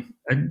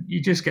 And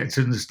you just get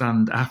to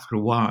understand after a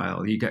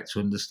while. You get to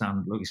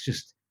understand. Look, it's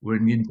just we're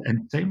in the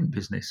entertainment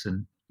business,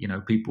 and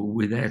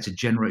we're there to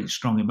generate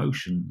strong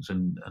emotions,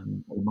 and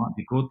they might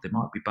be good, they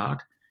might be bad,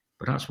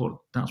 but that's what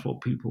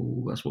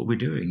we're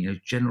doing.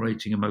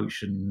 Generating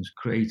emotions,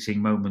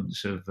 creating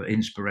moments of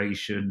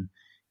inspiration.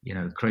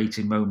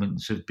 Creating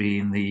moments of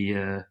being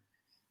the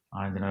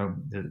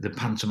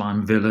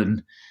pantomime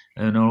villain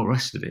and all the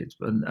rest of it.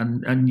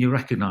 And you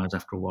recognise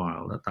after a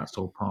while that that's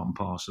all part and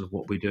parcel of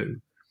what we do.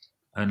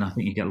 And I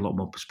think you get a lot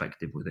more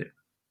perspective with it.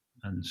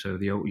 And so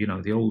the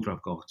older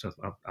I've got,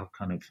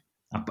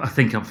 I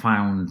think I've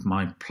found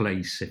my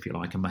place, if you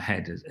like, in my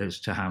head as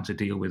to how to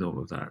deal with all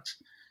of that.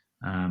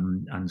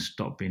 And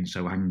stop being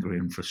so angry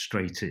and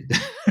frustrated.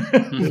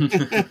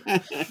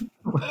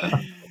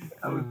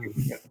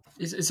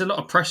 It's a lot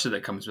of pressure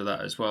that comes with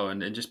that as well,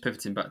 and just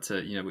pivoting back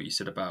to what you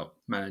said about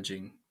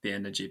managing the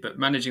energy, but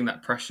managing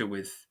that pressure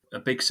with a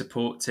big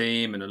support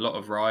team and a lot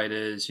of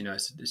riders.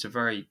 It's a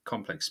very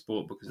complex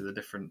sport because of the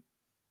different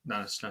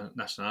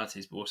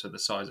nationalities, but also the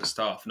size of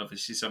staff, and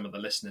obviously some of the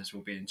listeners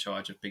will be in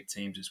charge of big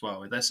teams as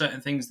well. Are there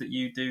certain things that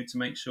you do to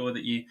make sure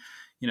that you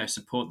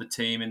support the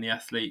team and the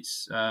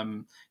athletes?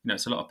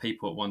 It's a lot of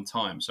people at one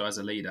time. So as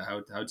a leader,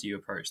 how do you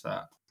approach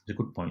that? It's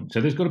a good point.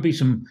 So there's got to be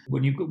some,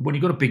 when you've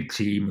got a big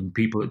team and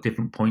people at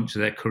different points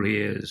of their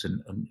careers,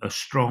 and a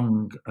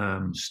strong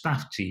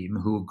staff team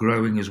who are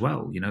growing as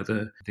well.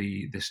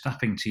 The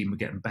staffing team are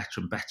getting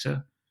better and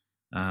better.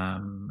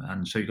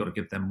 And so you've got to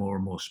give them more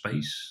and more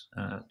space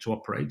to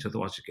operate,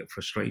 otherwise you get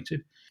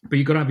frustrated. But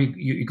you've got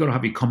to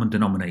have your common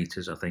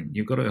denominators. I think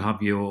you've got to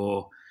have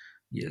your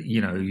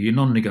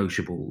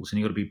non-negotiables, and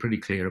you've got to be pretty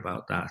clear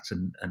about that.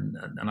 And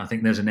I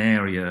think there's an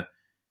area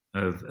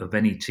of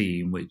any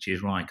team which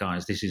is, right,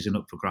 guys, this isn't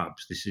up for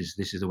grabs. This is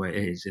the way it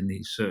is in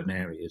these certain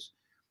areas,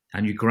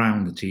 and you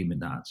ground the team in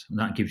that, and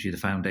that gives you the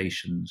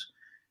foundations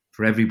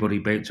for everybody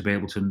to be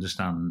able to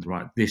understand.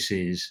 Right, this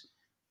is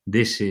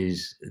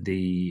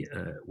the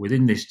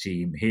within this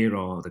team. Here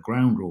are the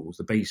ground rules,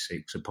 the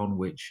basics upon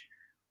which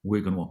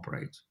we're going to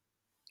operate.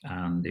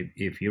 And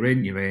if you're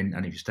in, you're in,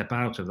 and if you step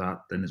out of that,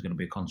 then there's going to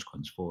be a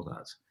consequence for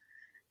that.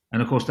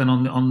 And of course, then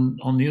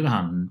on the other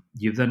hand,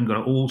 you've then got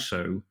to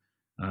also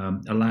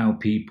allow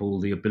people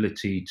the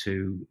ability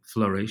to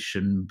flourish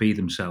and be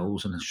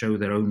themselves and show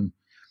their own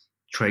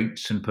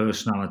traits and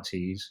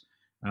personalities.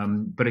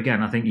 But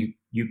again, I think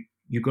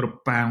you've got to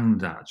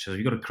bound that. So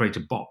you've got to create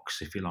a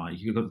box, if you like.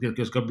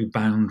 There's got to be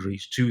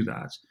boundaries to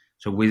that.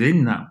 So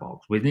within that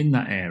box, within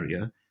that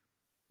area,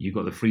 you've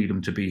got the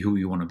freedom to be who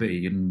you want to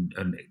be and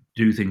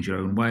do things your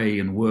own way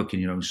and work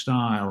in your own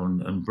style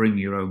and bring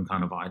your own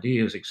kind of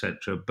ideas,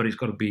 etc. But it's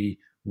got to be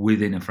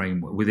within a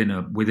framework,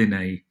 within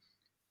a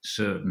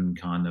certain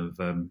kind of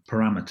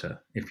parameter,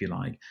 if you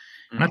like.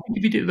 And I think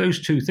if you do those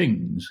two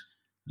things,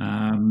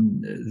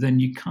 then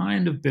you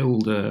kind of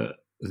build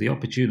the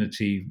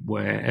opportunity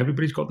where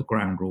everybody's got the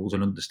ground rules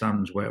and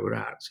understands where we're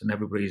at, and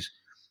everybody's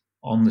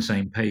on the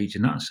same page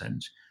in that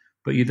sense.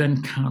 But you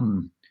then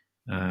can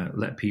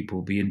let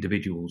people be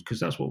individuals, because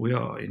that's what we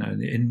are.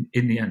 In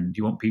the end,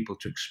 you want people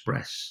to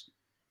express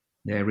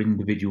their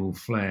individual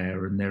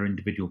flair and their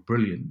individual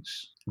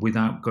brilliance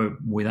without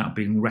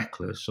being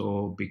reckless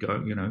or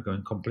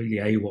going completely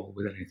AWOL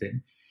with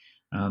anything.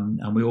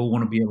 And we all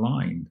want to be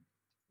aligned.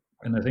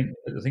 And I think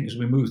as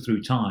we move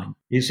through time,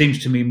 it seems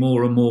to me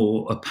more and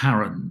more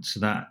apparent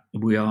that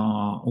we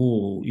are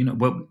all,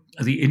 well,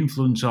 the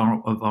influence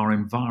of our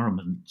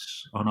environment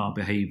on our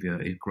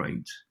behaviour is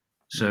great.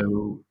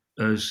 So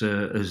as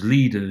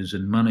leaders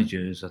and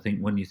managers, I think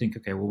when you think,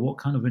 okay, well, what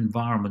kind of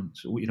environment,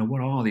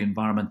 what are the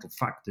environmental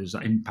factors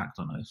that impact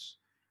on us?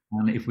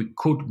 And if we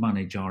could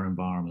manage our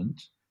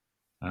environment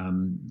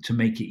to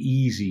make it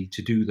easy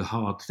to do the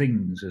hard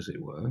things, as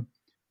it were,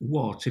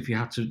 if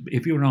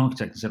you're an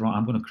architect and said, right,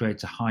 I'm going to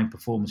create a high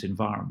performance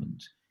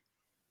environment,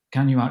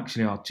 can you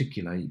actually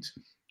articulate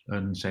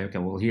and say, okay,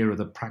 well, here are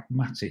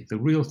the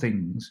real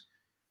things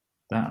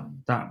that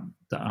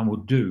I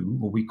would do,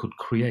 or we could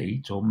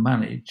create or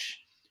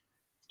manage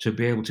to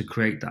be able to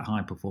create that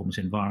high performance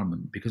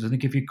environment? Because I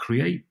think if you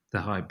create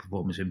the high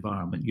performance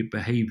environment, your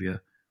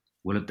behavior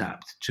will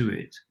adapt to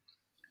it.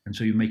 And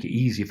so you make it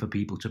easier for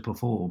people to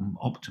perform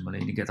optimally,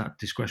 and you get that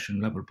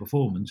discretion level of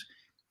performance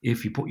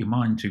if you put your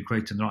mind to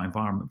creating the right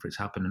environment for it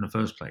to happen in the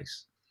first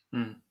place.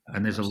 And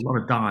there's a lot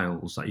of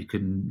dials that you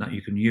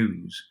can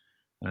use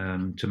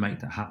to make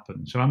that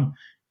happen. So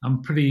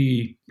I'm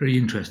pretty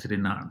interested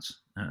in that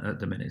at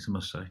the minute, I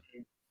must say.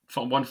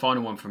 One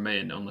final one from me,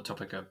 and on the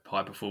topic of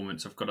high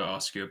performance, I've got to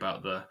ask you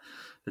about the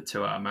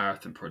 2 Hour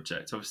Marathon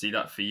project. Obviously,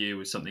 that for you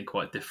was something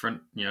quite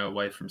different,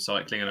 away from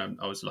cycling. And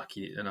I was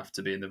lucky enough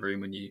to be in the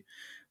room when you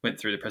went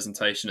through the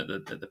presentation at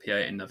the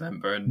P8 in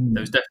November, and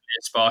there was definitely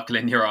a sparkle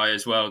in your eye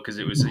as well, because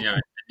it was a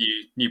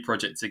new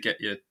project to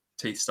get your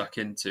teeth stuck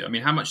into. I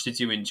mean, how much did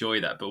you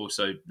enjoy that, but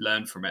also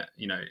learn from it?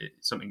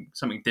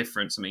 Something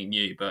different, something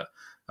new, but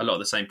a lot of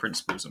the same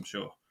principles, I'm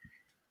sure.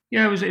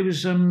 Yeah, it was. It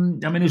was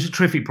a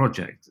terrific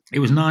project. It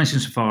was nice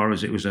insofar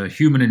as it was a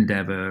human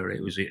endeavour.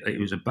 It was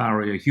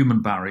a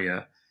human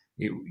barrier.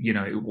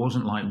 It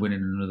wasn't like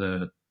winning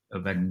another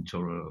event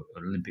or an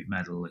Olympic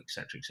medal,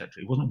 etc.,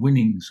 etc. It wasn't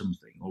winning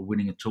something or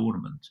winning a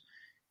tournament.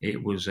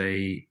 It was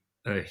a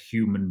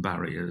human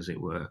barrier, as it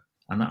were,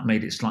 and that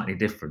made it slightly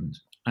different.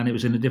 And it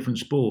was in a different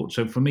sport.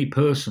 So for me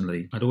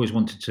personally, I'd always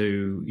wanted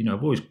to. You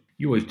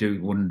always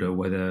do wonder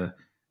whether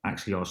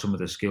actually are some of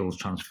the skills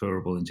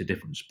transferable into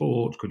different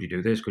sports. Could you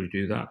do this? Could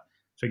you do that?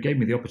 So it gave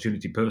me the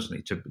opportunity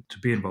personally to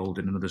be involved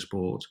in another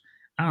sport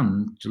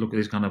and to look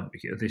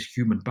at this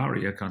human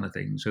barrier kind of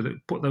thing. So that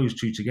put those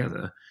two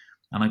together,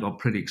 and I got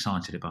pretty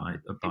excited about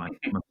it, I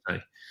must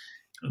say.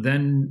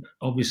 Then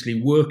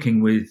obviously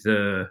working with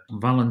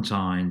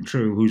Valentine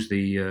True,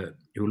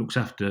 who looks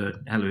after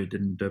Eliud,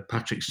 and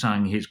Patrick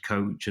Sang, his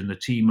coach, and the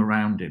team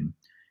around him.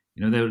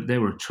 They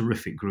were a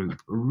terrific group,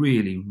 a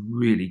really,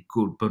 really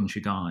good bunch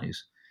of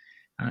guys.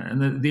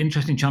 And the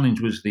interesting challenge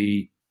was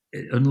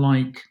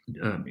unlike,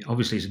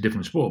 obviously it's a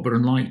different sport, but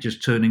unlike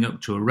just turning up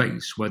to a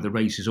race where the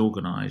race is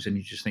organised and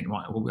you just think,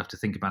 right, what we have to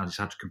think about is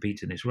how to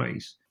compete in this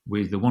race.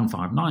 With the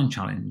 159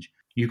 challenge,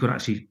 you could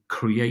actually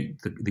create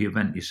the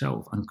event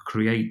yourself and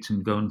create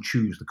and go and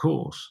choose the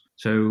course.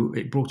 So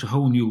it brought a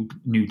whole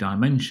new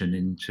dimension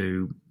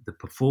into the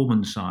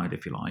performance side,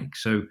 if you like.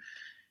 So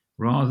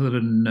rather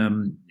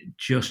than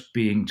just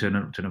being to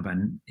an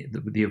event,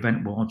 the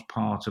event was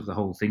part of the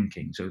whole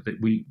thinking. So that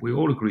we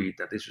all agreed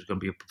that this was going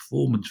to be a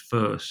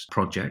performance-first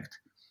project.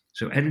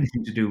 So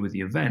anything to do with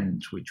the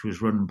event, which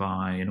was run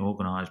by and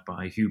organised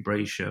by Hugh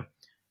Brasher,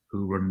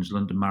 who runs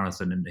London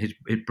Marathon, and his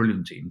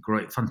brilliant team,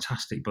 great,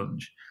 fantastic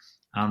bunch,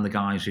 and the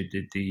guys who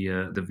did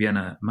the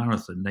Vienna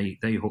Marathon,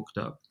 they hooked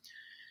up.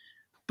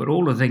 But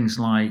all the things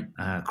like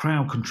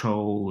crowd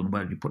control, and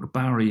where do you put the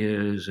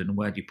barriers, and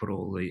where do you put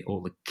all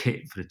the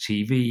kit for the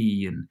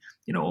TV, and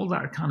all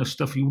that kind of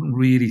stuff you wouldn't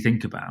really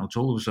think about.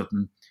 All of a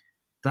sudden,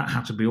 that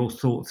had to be all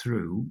thought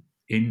through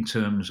in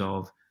terms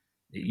of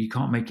you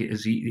can't make it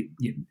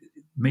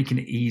making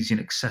it easy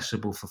and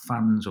accessible for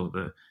fans or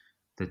the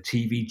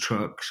TV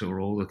trucks or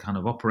all the kind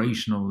of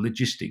operational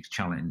logistics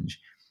challenge.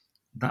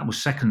 That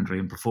was secondary,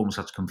 and performance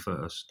had to come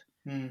first.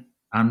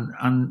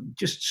 And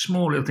just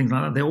small little things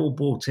like that, they all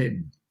bought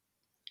in.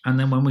 And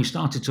then when we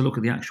started to look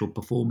at the actual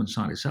performance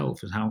side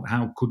itself, as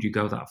how could you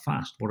go that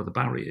fast? What are the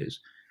barriers?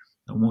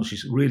 And once you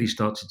really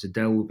started to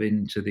delve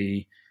into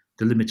the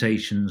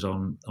limitations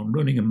on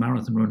running and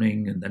marathon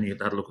running, and then you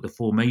had to look at the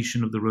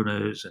formation of the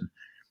runners, and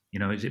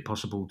is it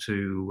possible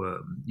to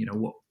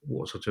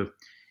what sort of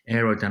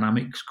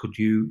aerodynamics could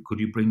you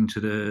bring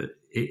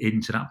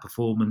into that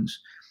performance?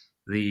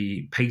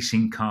 The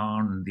pacing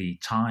car and the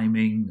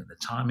timing and the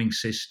timing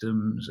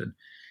systems and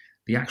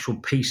the actual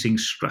pacing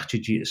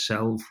strategy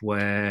itself,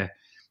 where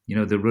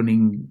the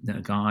running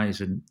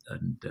guys and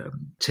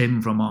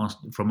Tim from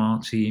our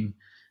team,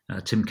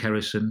 Tim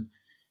Kerrison,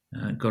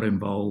 got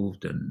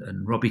involved,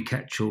 and Robbie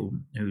Ketchell,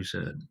 who's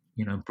a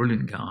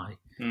brilliant guy.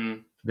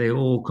 They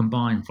all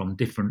combined from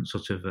different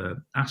sort of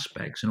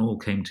aspects and all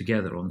came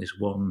together on this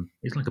one.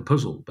 It's like a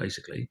puzzle,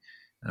 basically,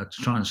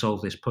 to try and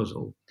solve this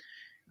puzzle.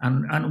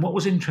 And what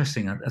was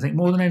interesting, I think,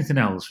 more than anything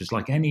else, was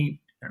like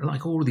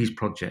all of these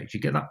projects, you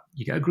get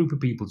a group of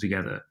people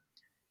together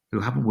who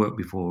haven't worked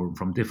before and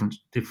from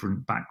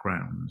different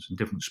backgrounds and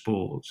different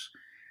sports,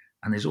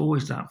 and there's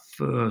always that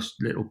first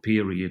little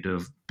period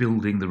of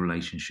building the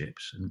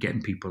relationships and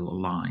getting people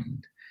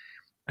aligned.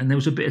 And there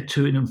was a bit of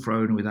toing and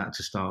froing with that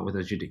to start with,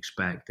 as you'd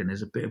expect. And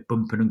there's a bit of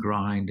bumping and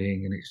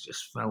grinding, and it's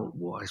just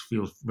it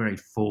feels very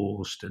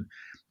forced, and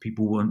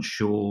people weren't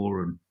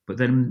sure. But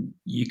then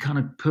you kind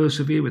of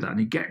persevere with that, and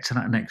you get to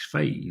that next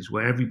phase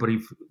where everybody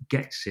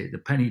gets it, the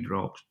penny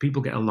drops,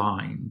 people get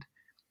aligned,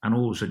 and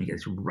all of a sudden you get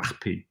this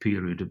rapid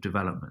period of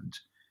development.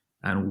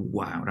 And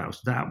wow,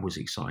 that was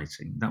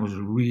exciting. That was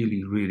a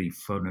really, really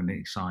fun and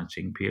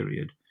exciting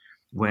period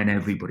when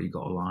everybody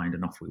got aligned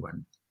and off we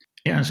went.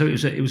 Yeah, so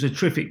it was a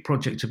terrific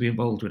project to be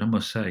involved with, I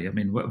must say. I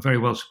mean, very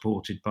well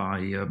supported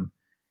by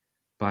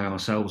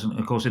ourselves, and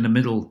of course, in the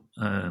middle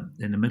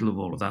of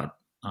all of that,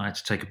 I had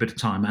to take a bit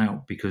of time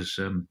out because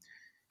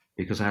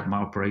I had my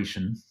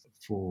operation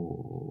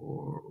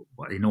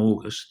in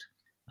August,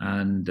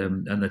 and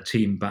the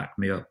team backed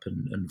me up,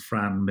 and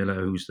Fran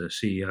Miller, who's the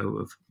CEO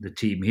of the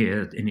team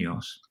here at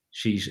INEOS,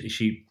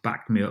 she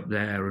backed me up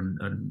there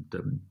and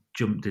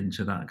jumped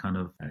into that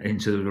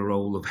into the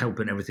role of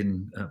helping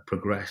everything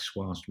progress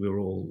whilst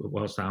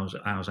I was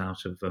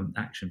out of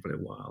action for a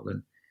little while.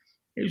 And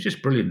it was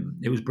just brilliant.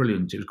 It was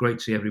brilliant. It was great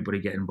to see everybody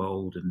get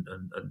involved and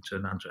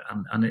turn out.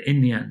 And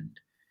in the end,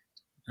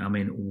 I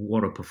mean,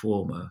 what a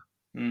performer!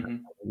 Mm-hmm.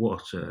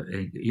 What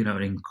an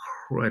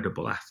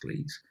incredible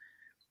athlete,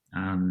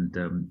 and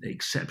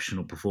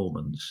exceptional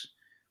performance.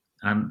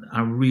 And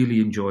I really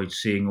enjoyed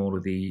seeing all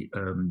of the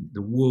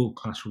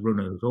world-class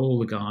runners, all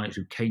the guys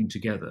who came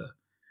together,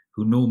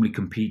 who normally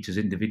compete as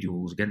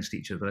individuals against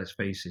each other, let's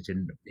face it,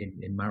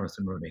 in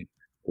marathon running,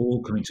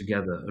 all coming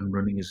together and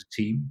running as a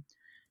team.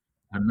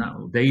 And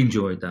they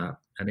enjoyed that,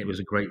 and it was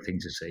a great thing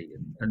to see.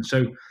 And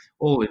so,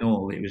 all in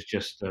all, it was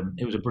just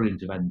it was a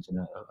brilliant event and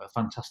a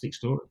fantastic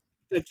story.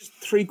 Just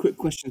 3 quick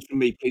questions from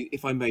me, please,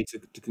 if I may, to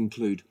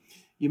conclude.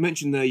 You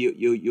mentioned there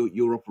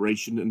your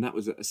operation, and that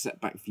was a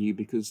setback for you,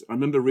 because I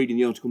remember reading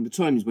the article in the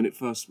Times when it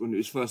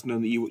was first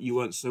known that you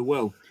weren't so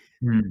well.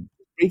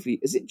 Briefly,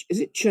 is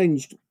it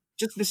changed?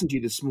 Just listen to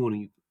you this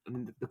morning. I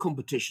mean, the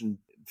competition,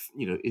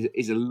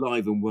 is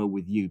alive and well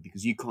with you,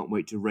 because you can't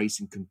wait to race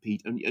and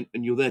compete, and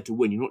you're there to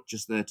win. You're not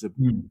just there to.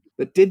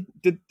 But did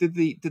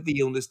the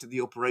illness, did the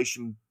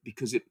operation,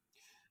 because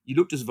you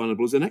looked as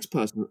vulnerable as the next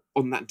person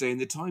on that day in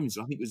the Times?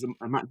 I think it was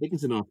a Matt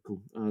Dickinson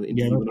article.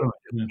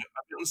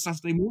 On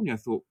Saturday morning, I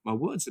thought, my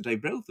word, Sir Dave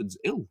Brailsford's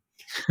ill.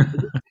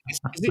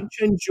 Has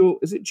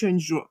it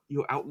changed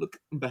your outlook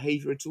and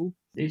behaviour at all?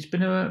 It's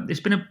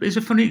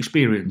a funny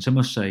experience, I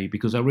must say,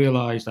 because I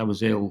realised I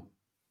was ill.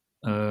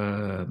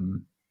 I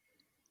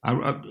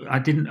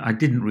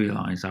didn't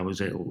realise I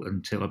was ill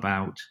until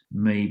about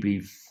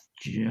maybe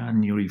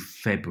January,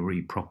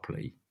 February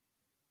properly.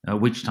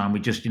 Which time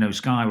we just,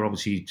 Sky were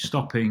obviously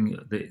stopping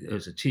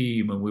as a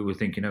team, and we were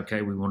thinking,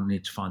 okay, we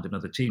need to find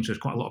another team. So there's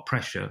quite a lot of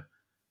pressure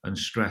and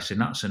stress in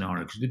that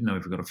scenario, because we didn't know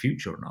if we got a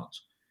future or not.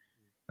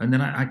 And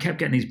then I kept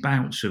getting these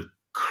bouts of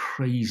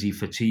crazy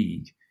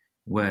fatigue,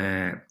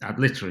 where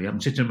I'm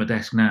sitting at my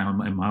desk now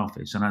in my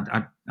office, and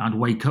I'd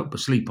wake up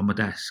asleep on my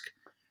desk.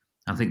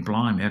 I think,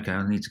 blimey, okay,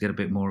 I need to get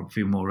a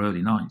few more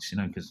early nights,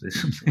 because there's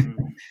something.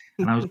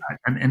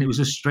 And it was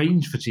a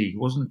strange fatigue.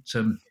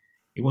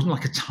 It wasn't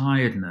like a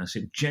tiredness.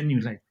 It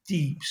genuinely like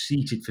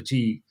deep-seated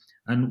fatigue,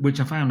 and which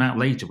I found out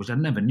later, which I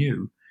never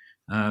knew.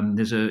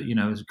 There's a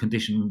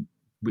condition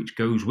which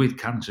goes with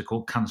cancer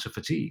called cancer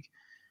fatigue,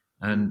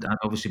 and I'd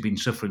obviously been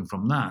suffering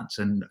from that.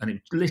 And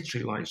it's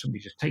literally like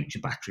somebody just takes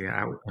your battery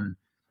out and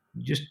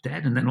you're just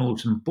dead, and then all of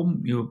a sudden,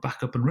 boom, you're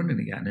back up and running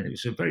again. And it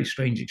was a very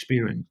strange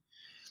experience.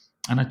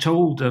 And I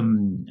told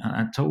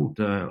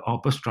our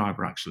bus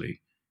driver,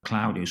 actually,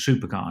 Claudio,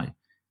 super guy.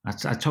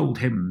 I told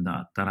him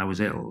that I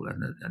was ill,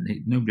 and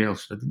nobody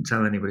else. I didn't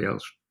tell anybody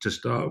else to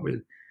start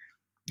with.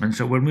 And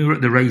so when we were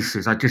at the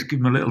races, I just give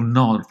him a little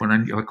nod when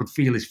I could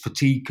feel his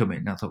fatigue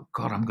coming. I thought,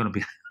 God, I'm going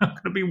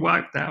to be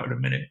wiped out in a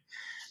minute.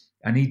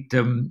 And he'd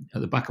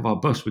at the back of our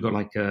bus, we got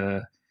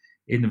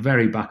in the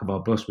very back of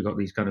our bus, we got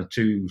these kind of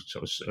 2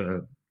 sort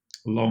of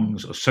long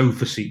sort of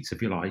sofa seats,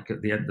 if you like,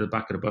 at the end of the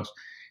back of the bus.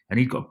 And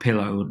he'd got a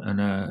pillow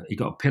and a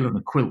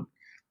quilt.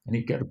 And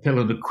he'd get the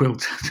pillow and the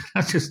quilt.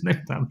 I just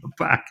nip down the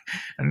back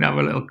and have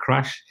a little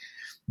crash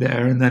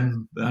there, and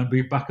then I'd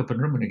be back up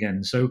and running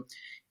again. So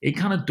it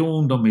kind of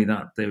dawned on me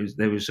that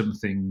there was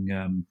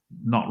something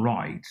not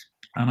right.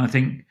 And I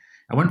think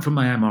I went from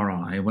my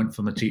MRI, I went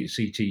from a to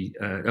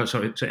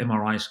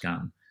MRI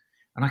scan,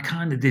 and I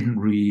kind of didn't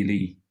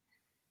really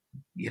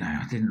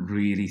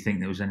think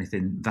there was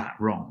anything that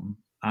wrong.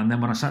 And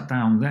then when I sat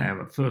down there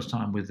the first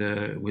time with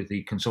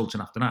the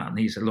consultant after that, and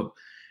he said, look,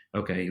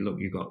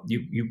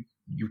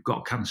 you've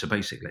got cancer,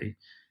 basically.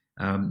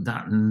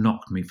 That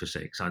knocked me for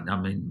 6.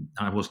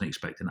 I wasn't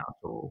expecting that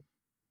at all.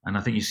 And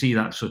I think you see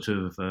that sort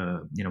of,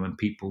 when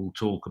people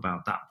talk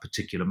about that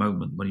particular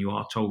moment, when you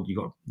are told you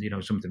got,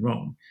 something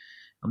wrong,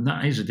 and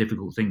that is a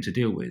difficult thing to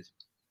deal with.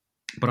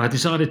 But I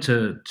decided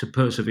to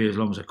persevere as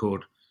long as I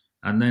could.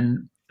 And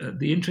then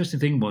the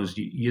interesting thing was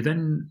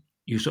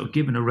you're sort of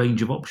given a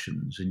range of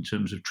options in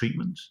terms of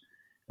treatments,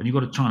 and you've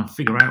got to try and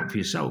figure out for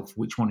yourself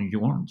which one you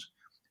want.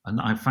 And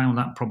I found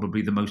that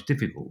probably the most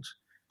difficult.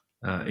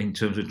 in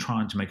terms of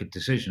trying to make a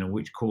decision on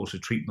which course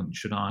of treatment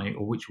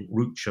or which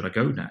route should I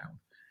go down.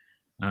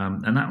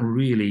 And that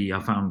really I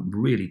found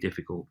really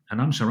difficult.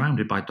 And I'm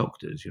surrounded by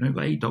doctors. We've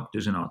got 8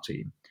 doctors in our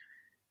team.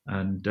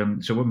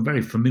 And so I'm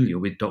very familiar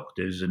with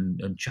doctors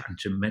and chatting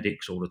to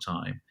medics all the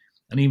time.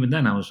 And even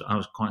then, I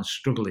was quite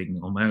struggling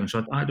on my own.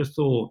 So I'd have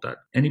thought that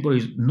anybody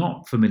who's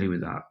not familiar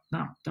with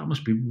that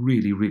must be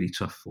really, really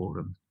tough for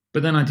them.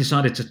 But then I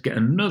decided to get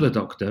another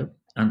doctor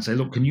and say,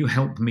 look, can you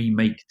help me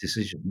make a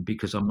decision?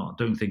 Because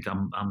don't think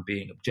I'm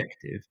being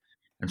objective.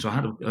 And so I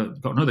had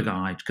got another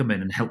guy to come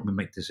in and help me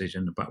make a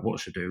decision about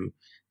what to do.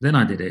 Then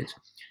I did it.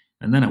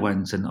 And then I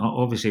went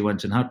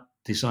and had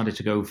decided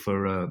to go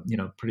for a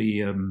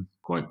pretty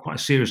quite a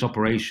serious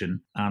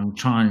operation and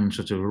try and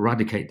sort of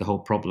eradicate the whole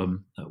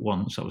problem at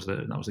once. That was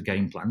the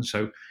game plan.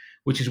 So,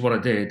 which is what I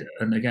did.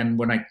 And again,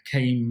 when I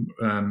came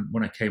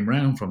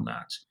round from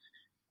that,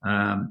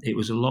 it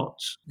was a lot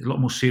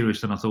more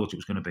serious than I thought it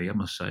was going to be, I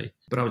must say.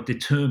 But I was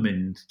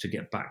determined to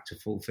get back to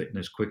full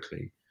fitness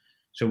quickly.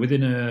 So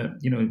within a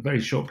very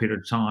short period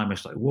of time, I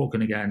started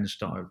walking again,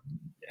 started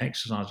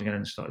exercising again,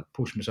 and started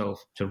pushing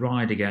myself to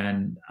ride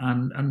again,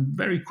 and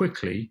very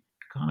quickly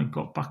kind of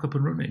got back up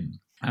and running.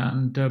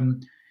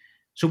 And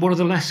so what are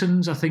the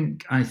lessons? I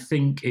think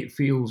it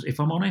feels, if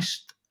I'm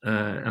honest,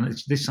 and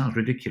this sounds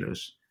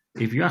ridiculous,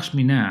 if you ask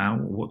me now,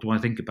 what do I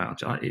think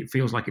about it? It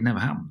feels like it never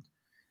happened.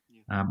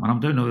 And I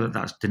don't know that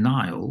that's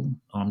denial,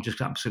 or I'm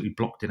just absolutely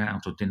blocked it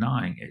out or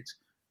denying it.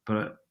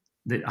 But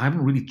I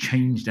haven't really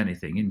changed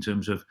anything in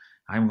terms of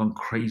I haven't gone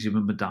crazy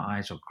with my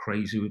diet or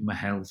crazy with my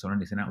health or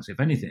anything else. If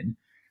anything,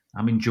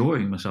 I'm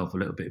enjoying myself a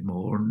little bit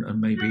more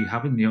and maybe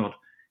having the odd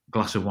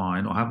glass of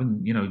wine or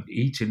having,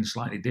 eating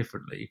slightly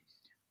differently,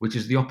 which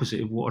is the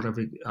opposite of what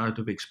I'd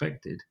have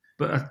expected.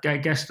 But I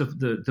guess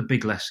the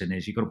big lesson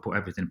is you've got to put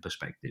everything in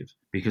perspective,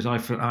 because I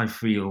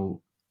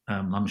feel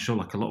I'm sure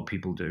like a lot of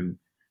people do,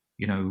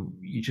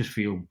 you just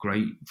feel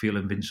great, feel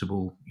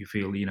invincible, you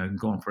feel, you can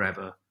go on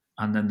forever.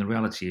 And then the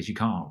reality is you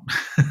can't.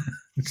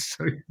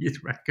 So you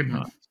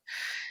recognise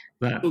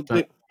that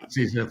this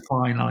is a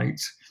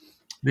finite.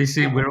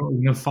 We're all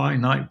in a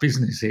finite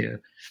business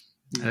here,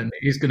 and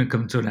it is going to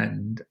come to an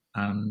end.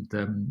 And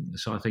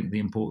so I think the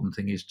important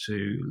thing is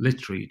to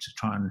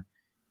try and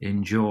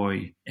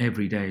enjoy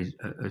every day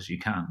as you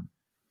can.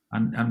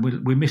 And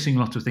we're missing a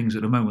lot of things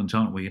at the moment,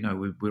 aren't we?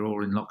 We're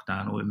all in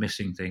lockdown, or we're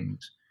missing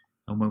things.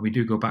 And when we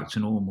do go back to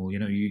normal,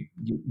 you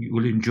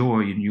will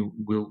enjoy and you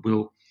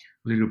will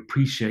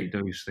appreciate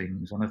those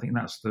things. And I think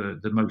that's the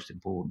most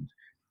important,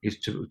 is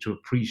to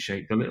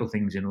appreciate the little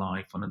things in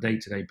life on a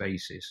day-to-day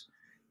basis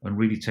and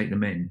really take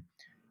them in.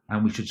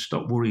 And we should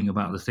stop worrying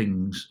about the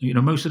things,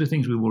 most of the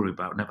things we worry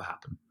about never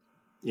happen.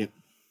 Yeah.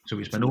 So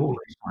we spend all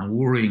this time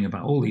worrying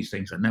about all these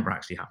things that never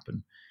actually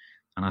happen.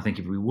 And I think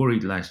if we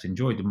worried less,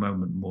 enjoyed the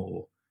moment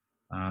more,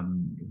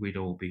 we'd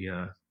all be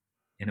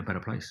in a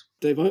better place.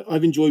 Dave,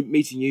 I've enjoyed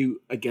meeting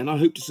you again. I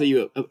hope to see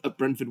you at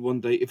Brentford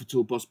one day, if at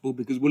all possible,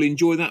 because we'll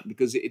enjoy that,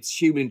 because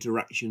it's human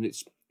interaction,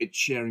 it's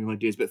sharing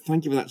ideas. But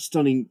thank you for that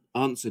stunning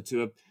answer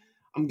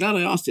I'm glad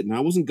I asked it now.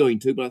 I wasn't going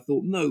to, but I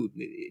thought, no,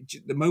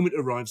 the moment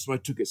arrived, so I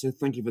took it. So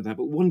thank you for that.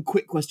 But one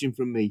quick question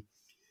from me.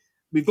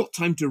 We've got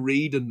time to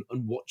read and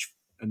watch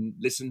and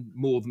listen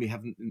more than we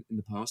have in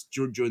the past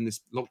during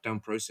this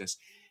lockdown process.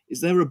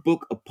 Is there a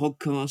book, a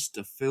podcast,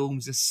 a film?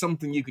 Is there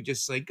something you could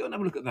just say, go and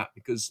have a look at that?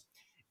 Because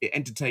it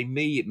entertained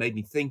me, it made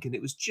me think, and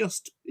it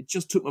just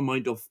took my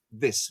mind off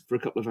this for a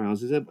couple of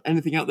hours. Is there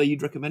anything out there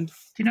you'd recommend?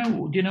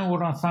 Do you know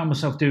what I found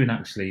myself doing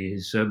actually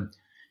is,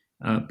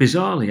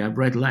 bizarrely, I've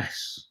read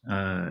less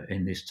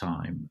in this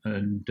time,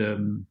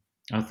 and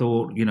I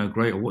thought,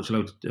 great, I'll watch a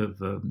load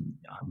of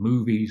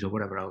movies or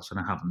whatever else, and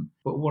I haven't.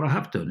 But what I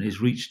have done is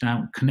reached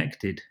out,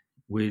 connected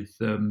with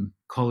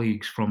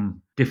colleagues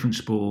from different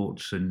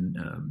sports and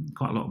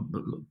quite a lot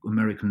of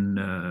American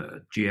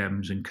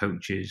GMs and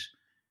coaches.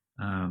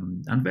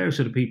 And various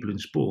other people in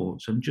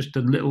sports, and just a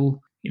little,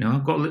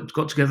 I've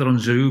got together on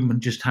Zoom and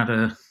just had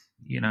a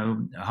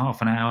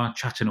half an hour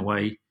chatting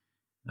away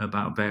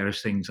about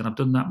various things, and I've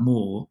done that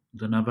more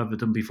than I've ever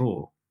done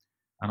before,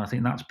 and I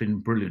think that's been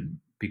brilliant,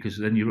 because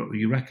then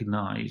you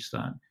recognise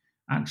that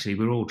actually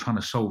we're all trying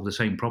to solve the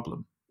same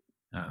problem,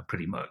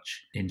 pretty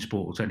much in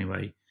sports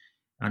anyway,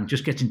 and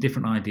just getting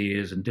different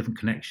ideas and different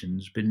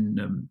connections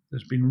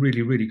has been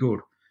really, really good,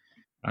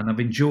 and I've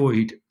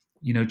enjoyed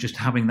just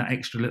having that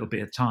extra little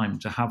bit of time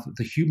to have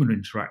the human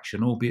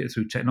interaction, albeit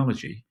through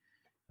technology,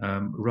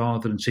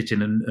 rather than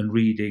sitting and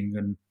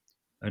reading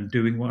and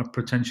doing what I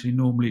potentially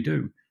normally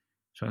do.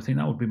 So I think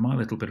that would be my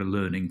little bit of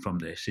learning from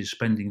this, is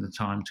spending the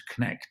time to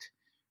connect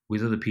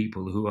with other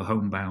people who are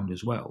homebound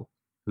as well,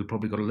 who've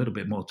probably got a little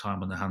bit more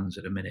time on their hands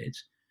at a minute,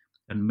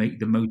 and make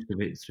the most of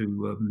it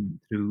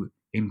through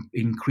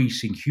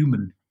increasing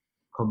human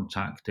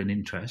contact and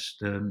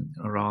interest,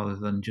 rather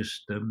than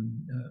just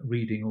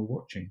reading or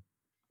watching.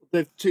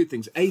 There are two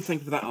things. A,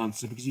 thank you for that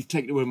answer, because you've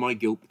taken away my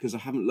guilt, because I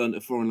haven't learned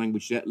a foreign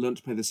language yet, learned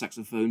to play the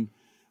saxophone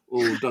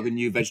or dug a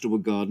new vegetable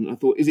garden. I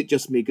thought, is it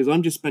just me? Because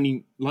I'm just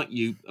spending, like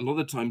you, a lot of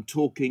the time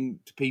talking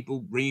to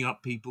people, ringing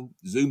up people,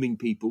 Zooming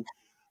people.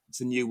 It's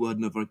a new word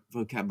in our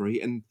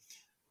vocabulary, and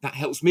that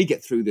helps me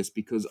get through this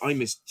because I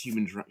miss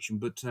human interaction.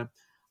 But I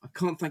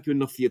can't thank you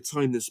enough for your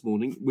time this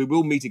morning. We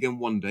will meet again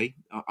one day,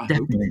 I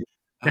hope.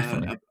 Definitely.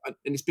 And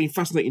it's been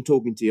fascinating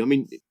talking to you. I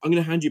mean, I'm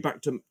going to hand you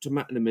back to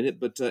Matt in a minute,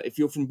 but if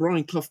you're from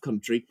Brian Clough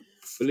country,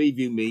 believe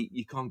you me,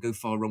 you can't go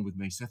far wrong with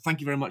me. So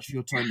thank you very much for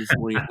your time this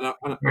morning. And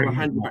I'll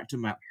hand you back to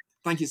Matt.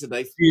 Thank you, Sir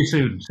Dave. See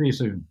you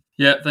soon.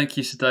 Yeah, thank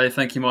you, Sir Dave.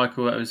 Thank you,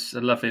 Michael. That was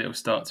a lovely little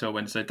start to our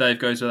Wednesday. Dave,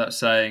 goes without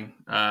saying,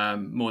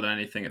 more than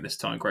anything at this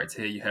time, great to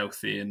hear you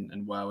healthy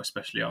and well,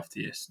 especially after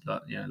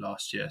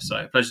last year.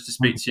 So pleasure to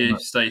speak to you.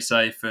 Stay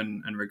safe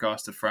and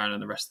regards to Fran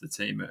and the rest of the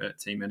team at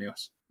Team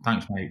Ineos.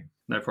 Thanks, mate.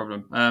 No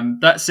problem.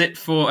 That's it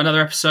for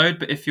another episode.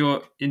 But if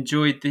you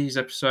enjoyed these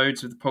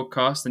episodes of the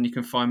podcast, then you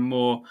can find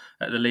more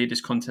at the Leaders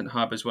Content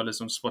Hub as well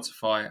as on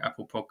Spotify,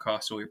 Apple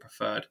Podcasts, or your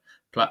preferred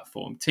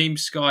platform. Team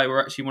Sky were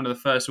actually one of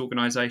the first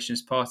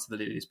organisations part of the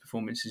Leaders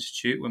Performance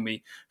Institute when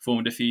we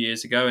formed a few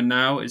years ago. And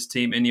now as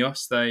Team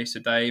Ineos, Sir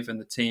Dave and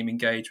the team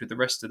engage with the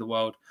rest of the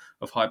world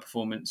of High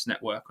Performance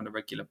Network on a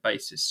regular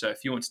basis. So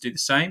if you want to do the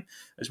same,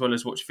 as well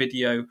as watch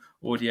video,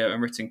 audio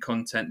and written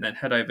content, then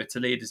head over to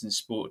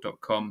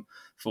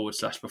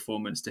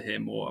leadersinsport.com/performance to hear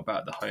more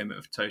about the home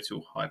of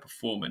Total High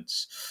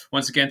Performance.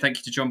 Once again, thank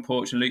you to John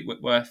Porch and Luke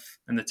Whitworth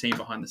and the team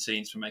behind the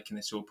scenes for making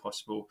this all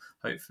possible.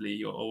 Hopefully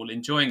you're all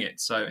enjoying it.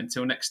 So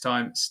until next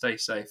time, stay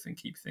safe and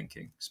keep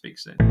thinking. Speak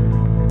soon.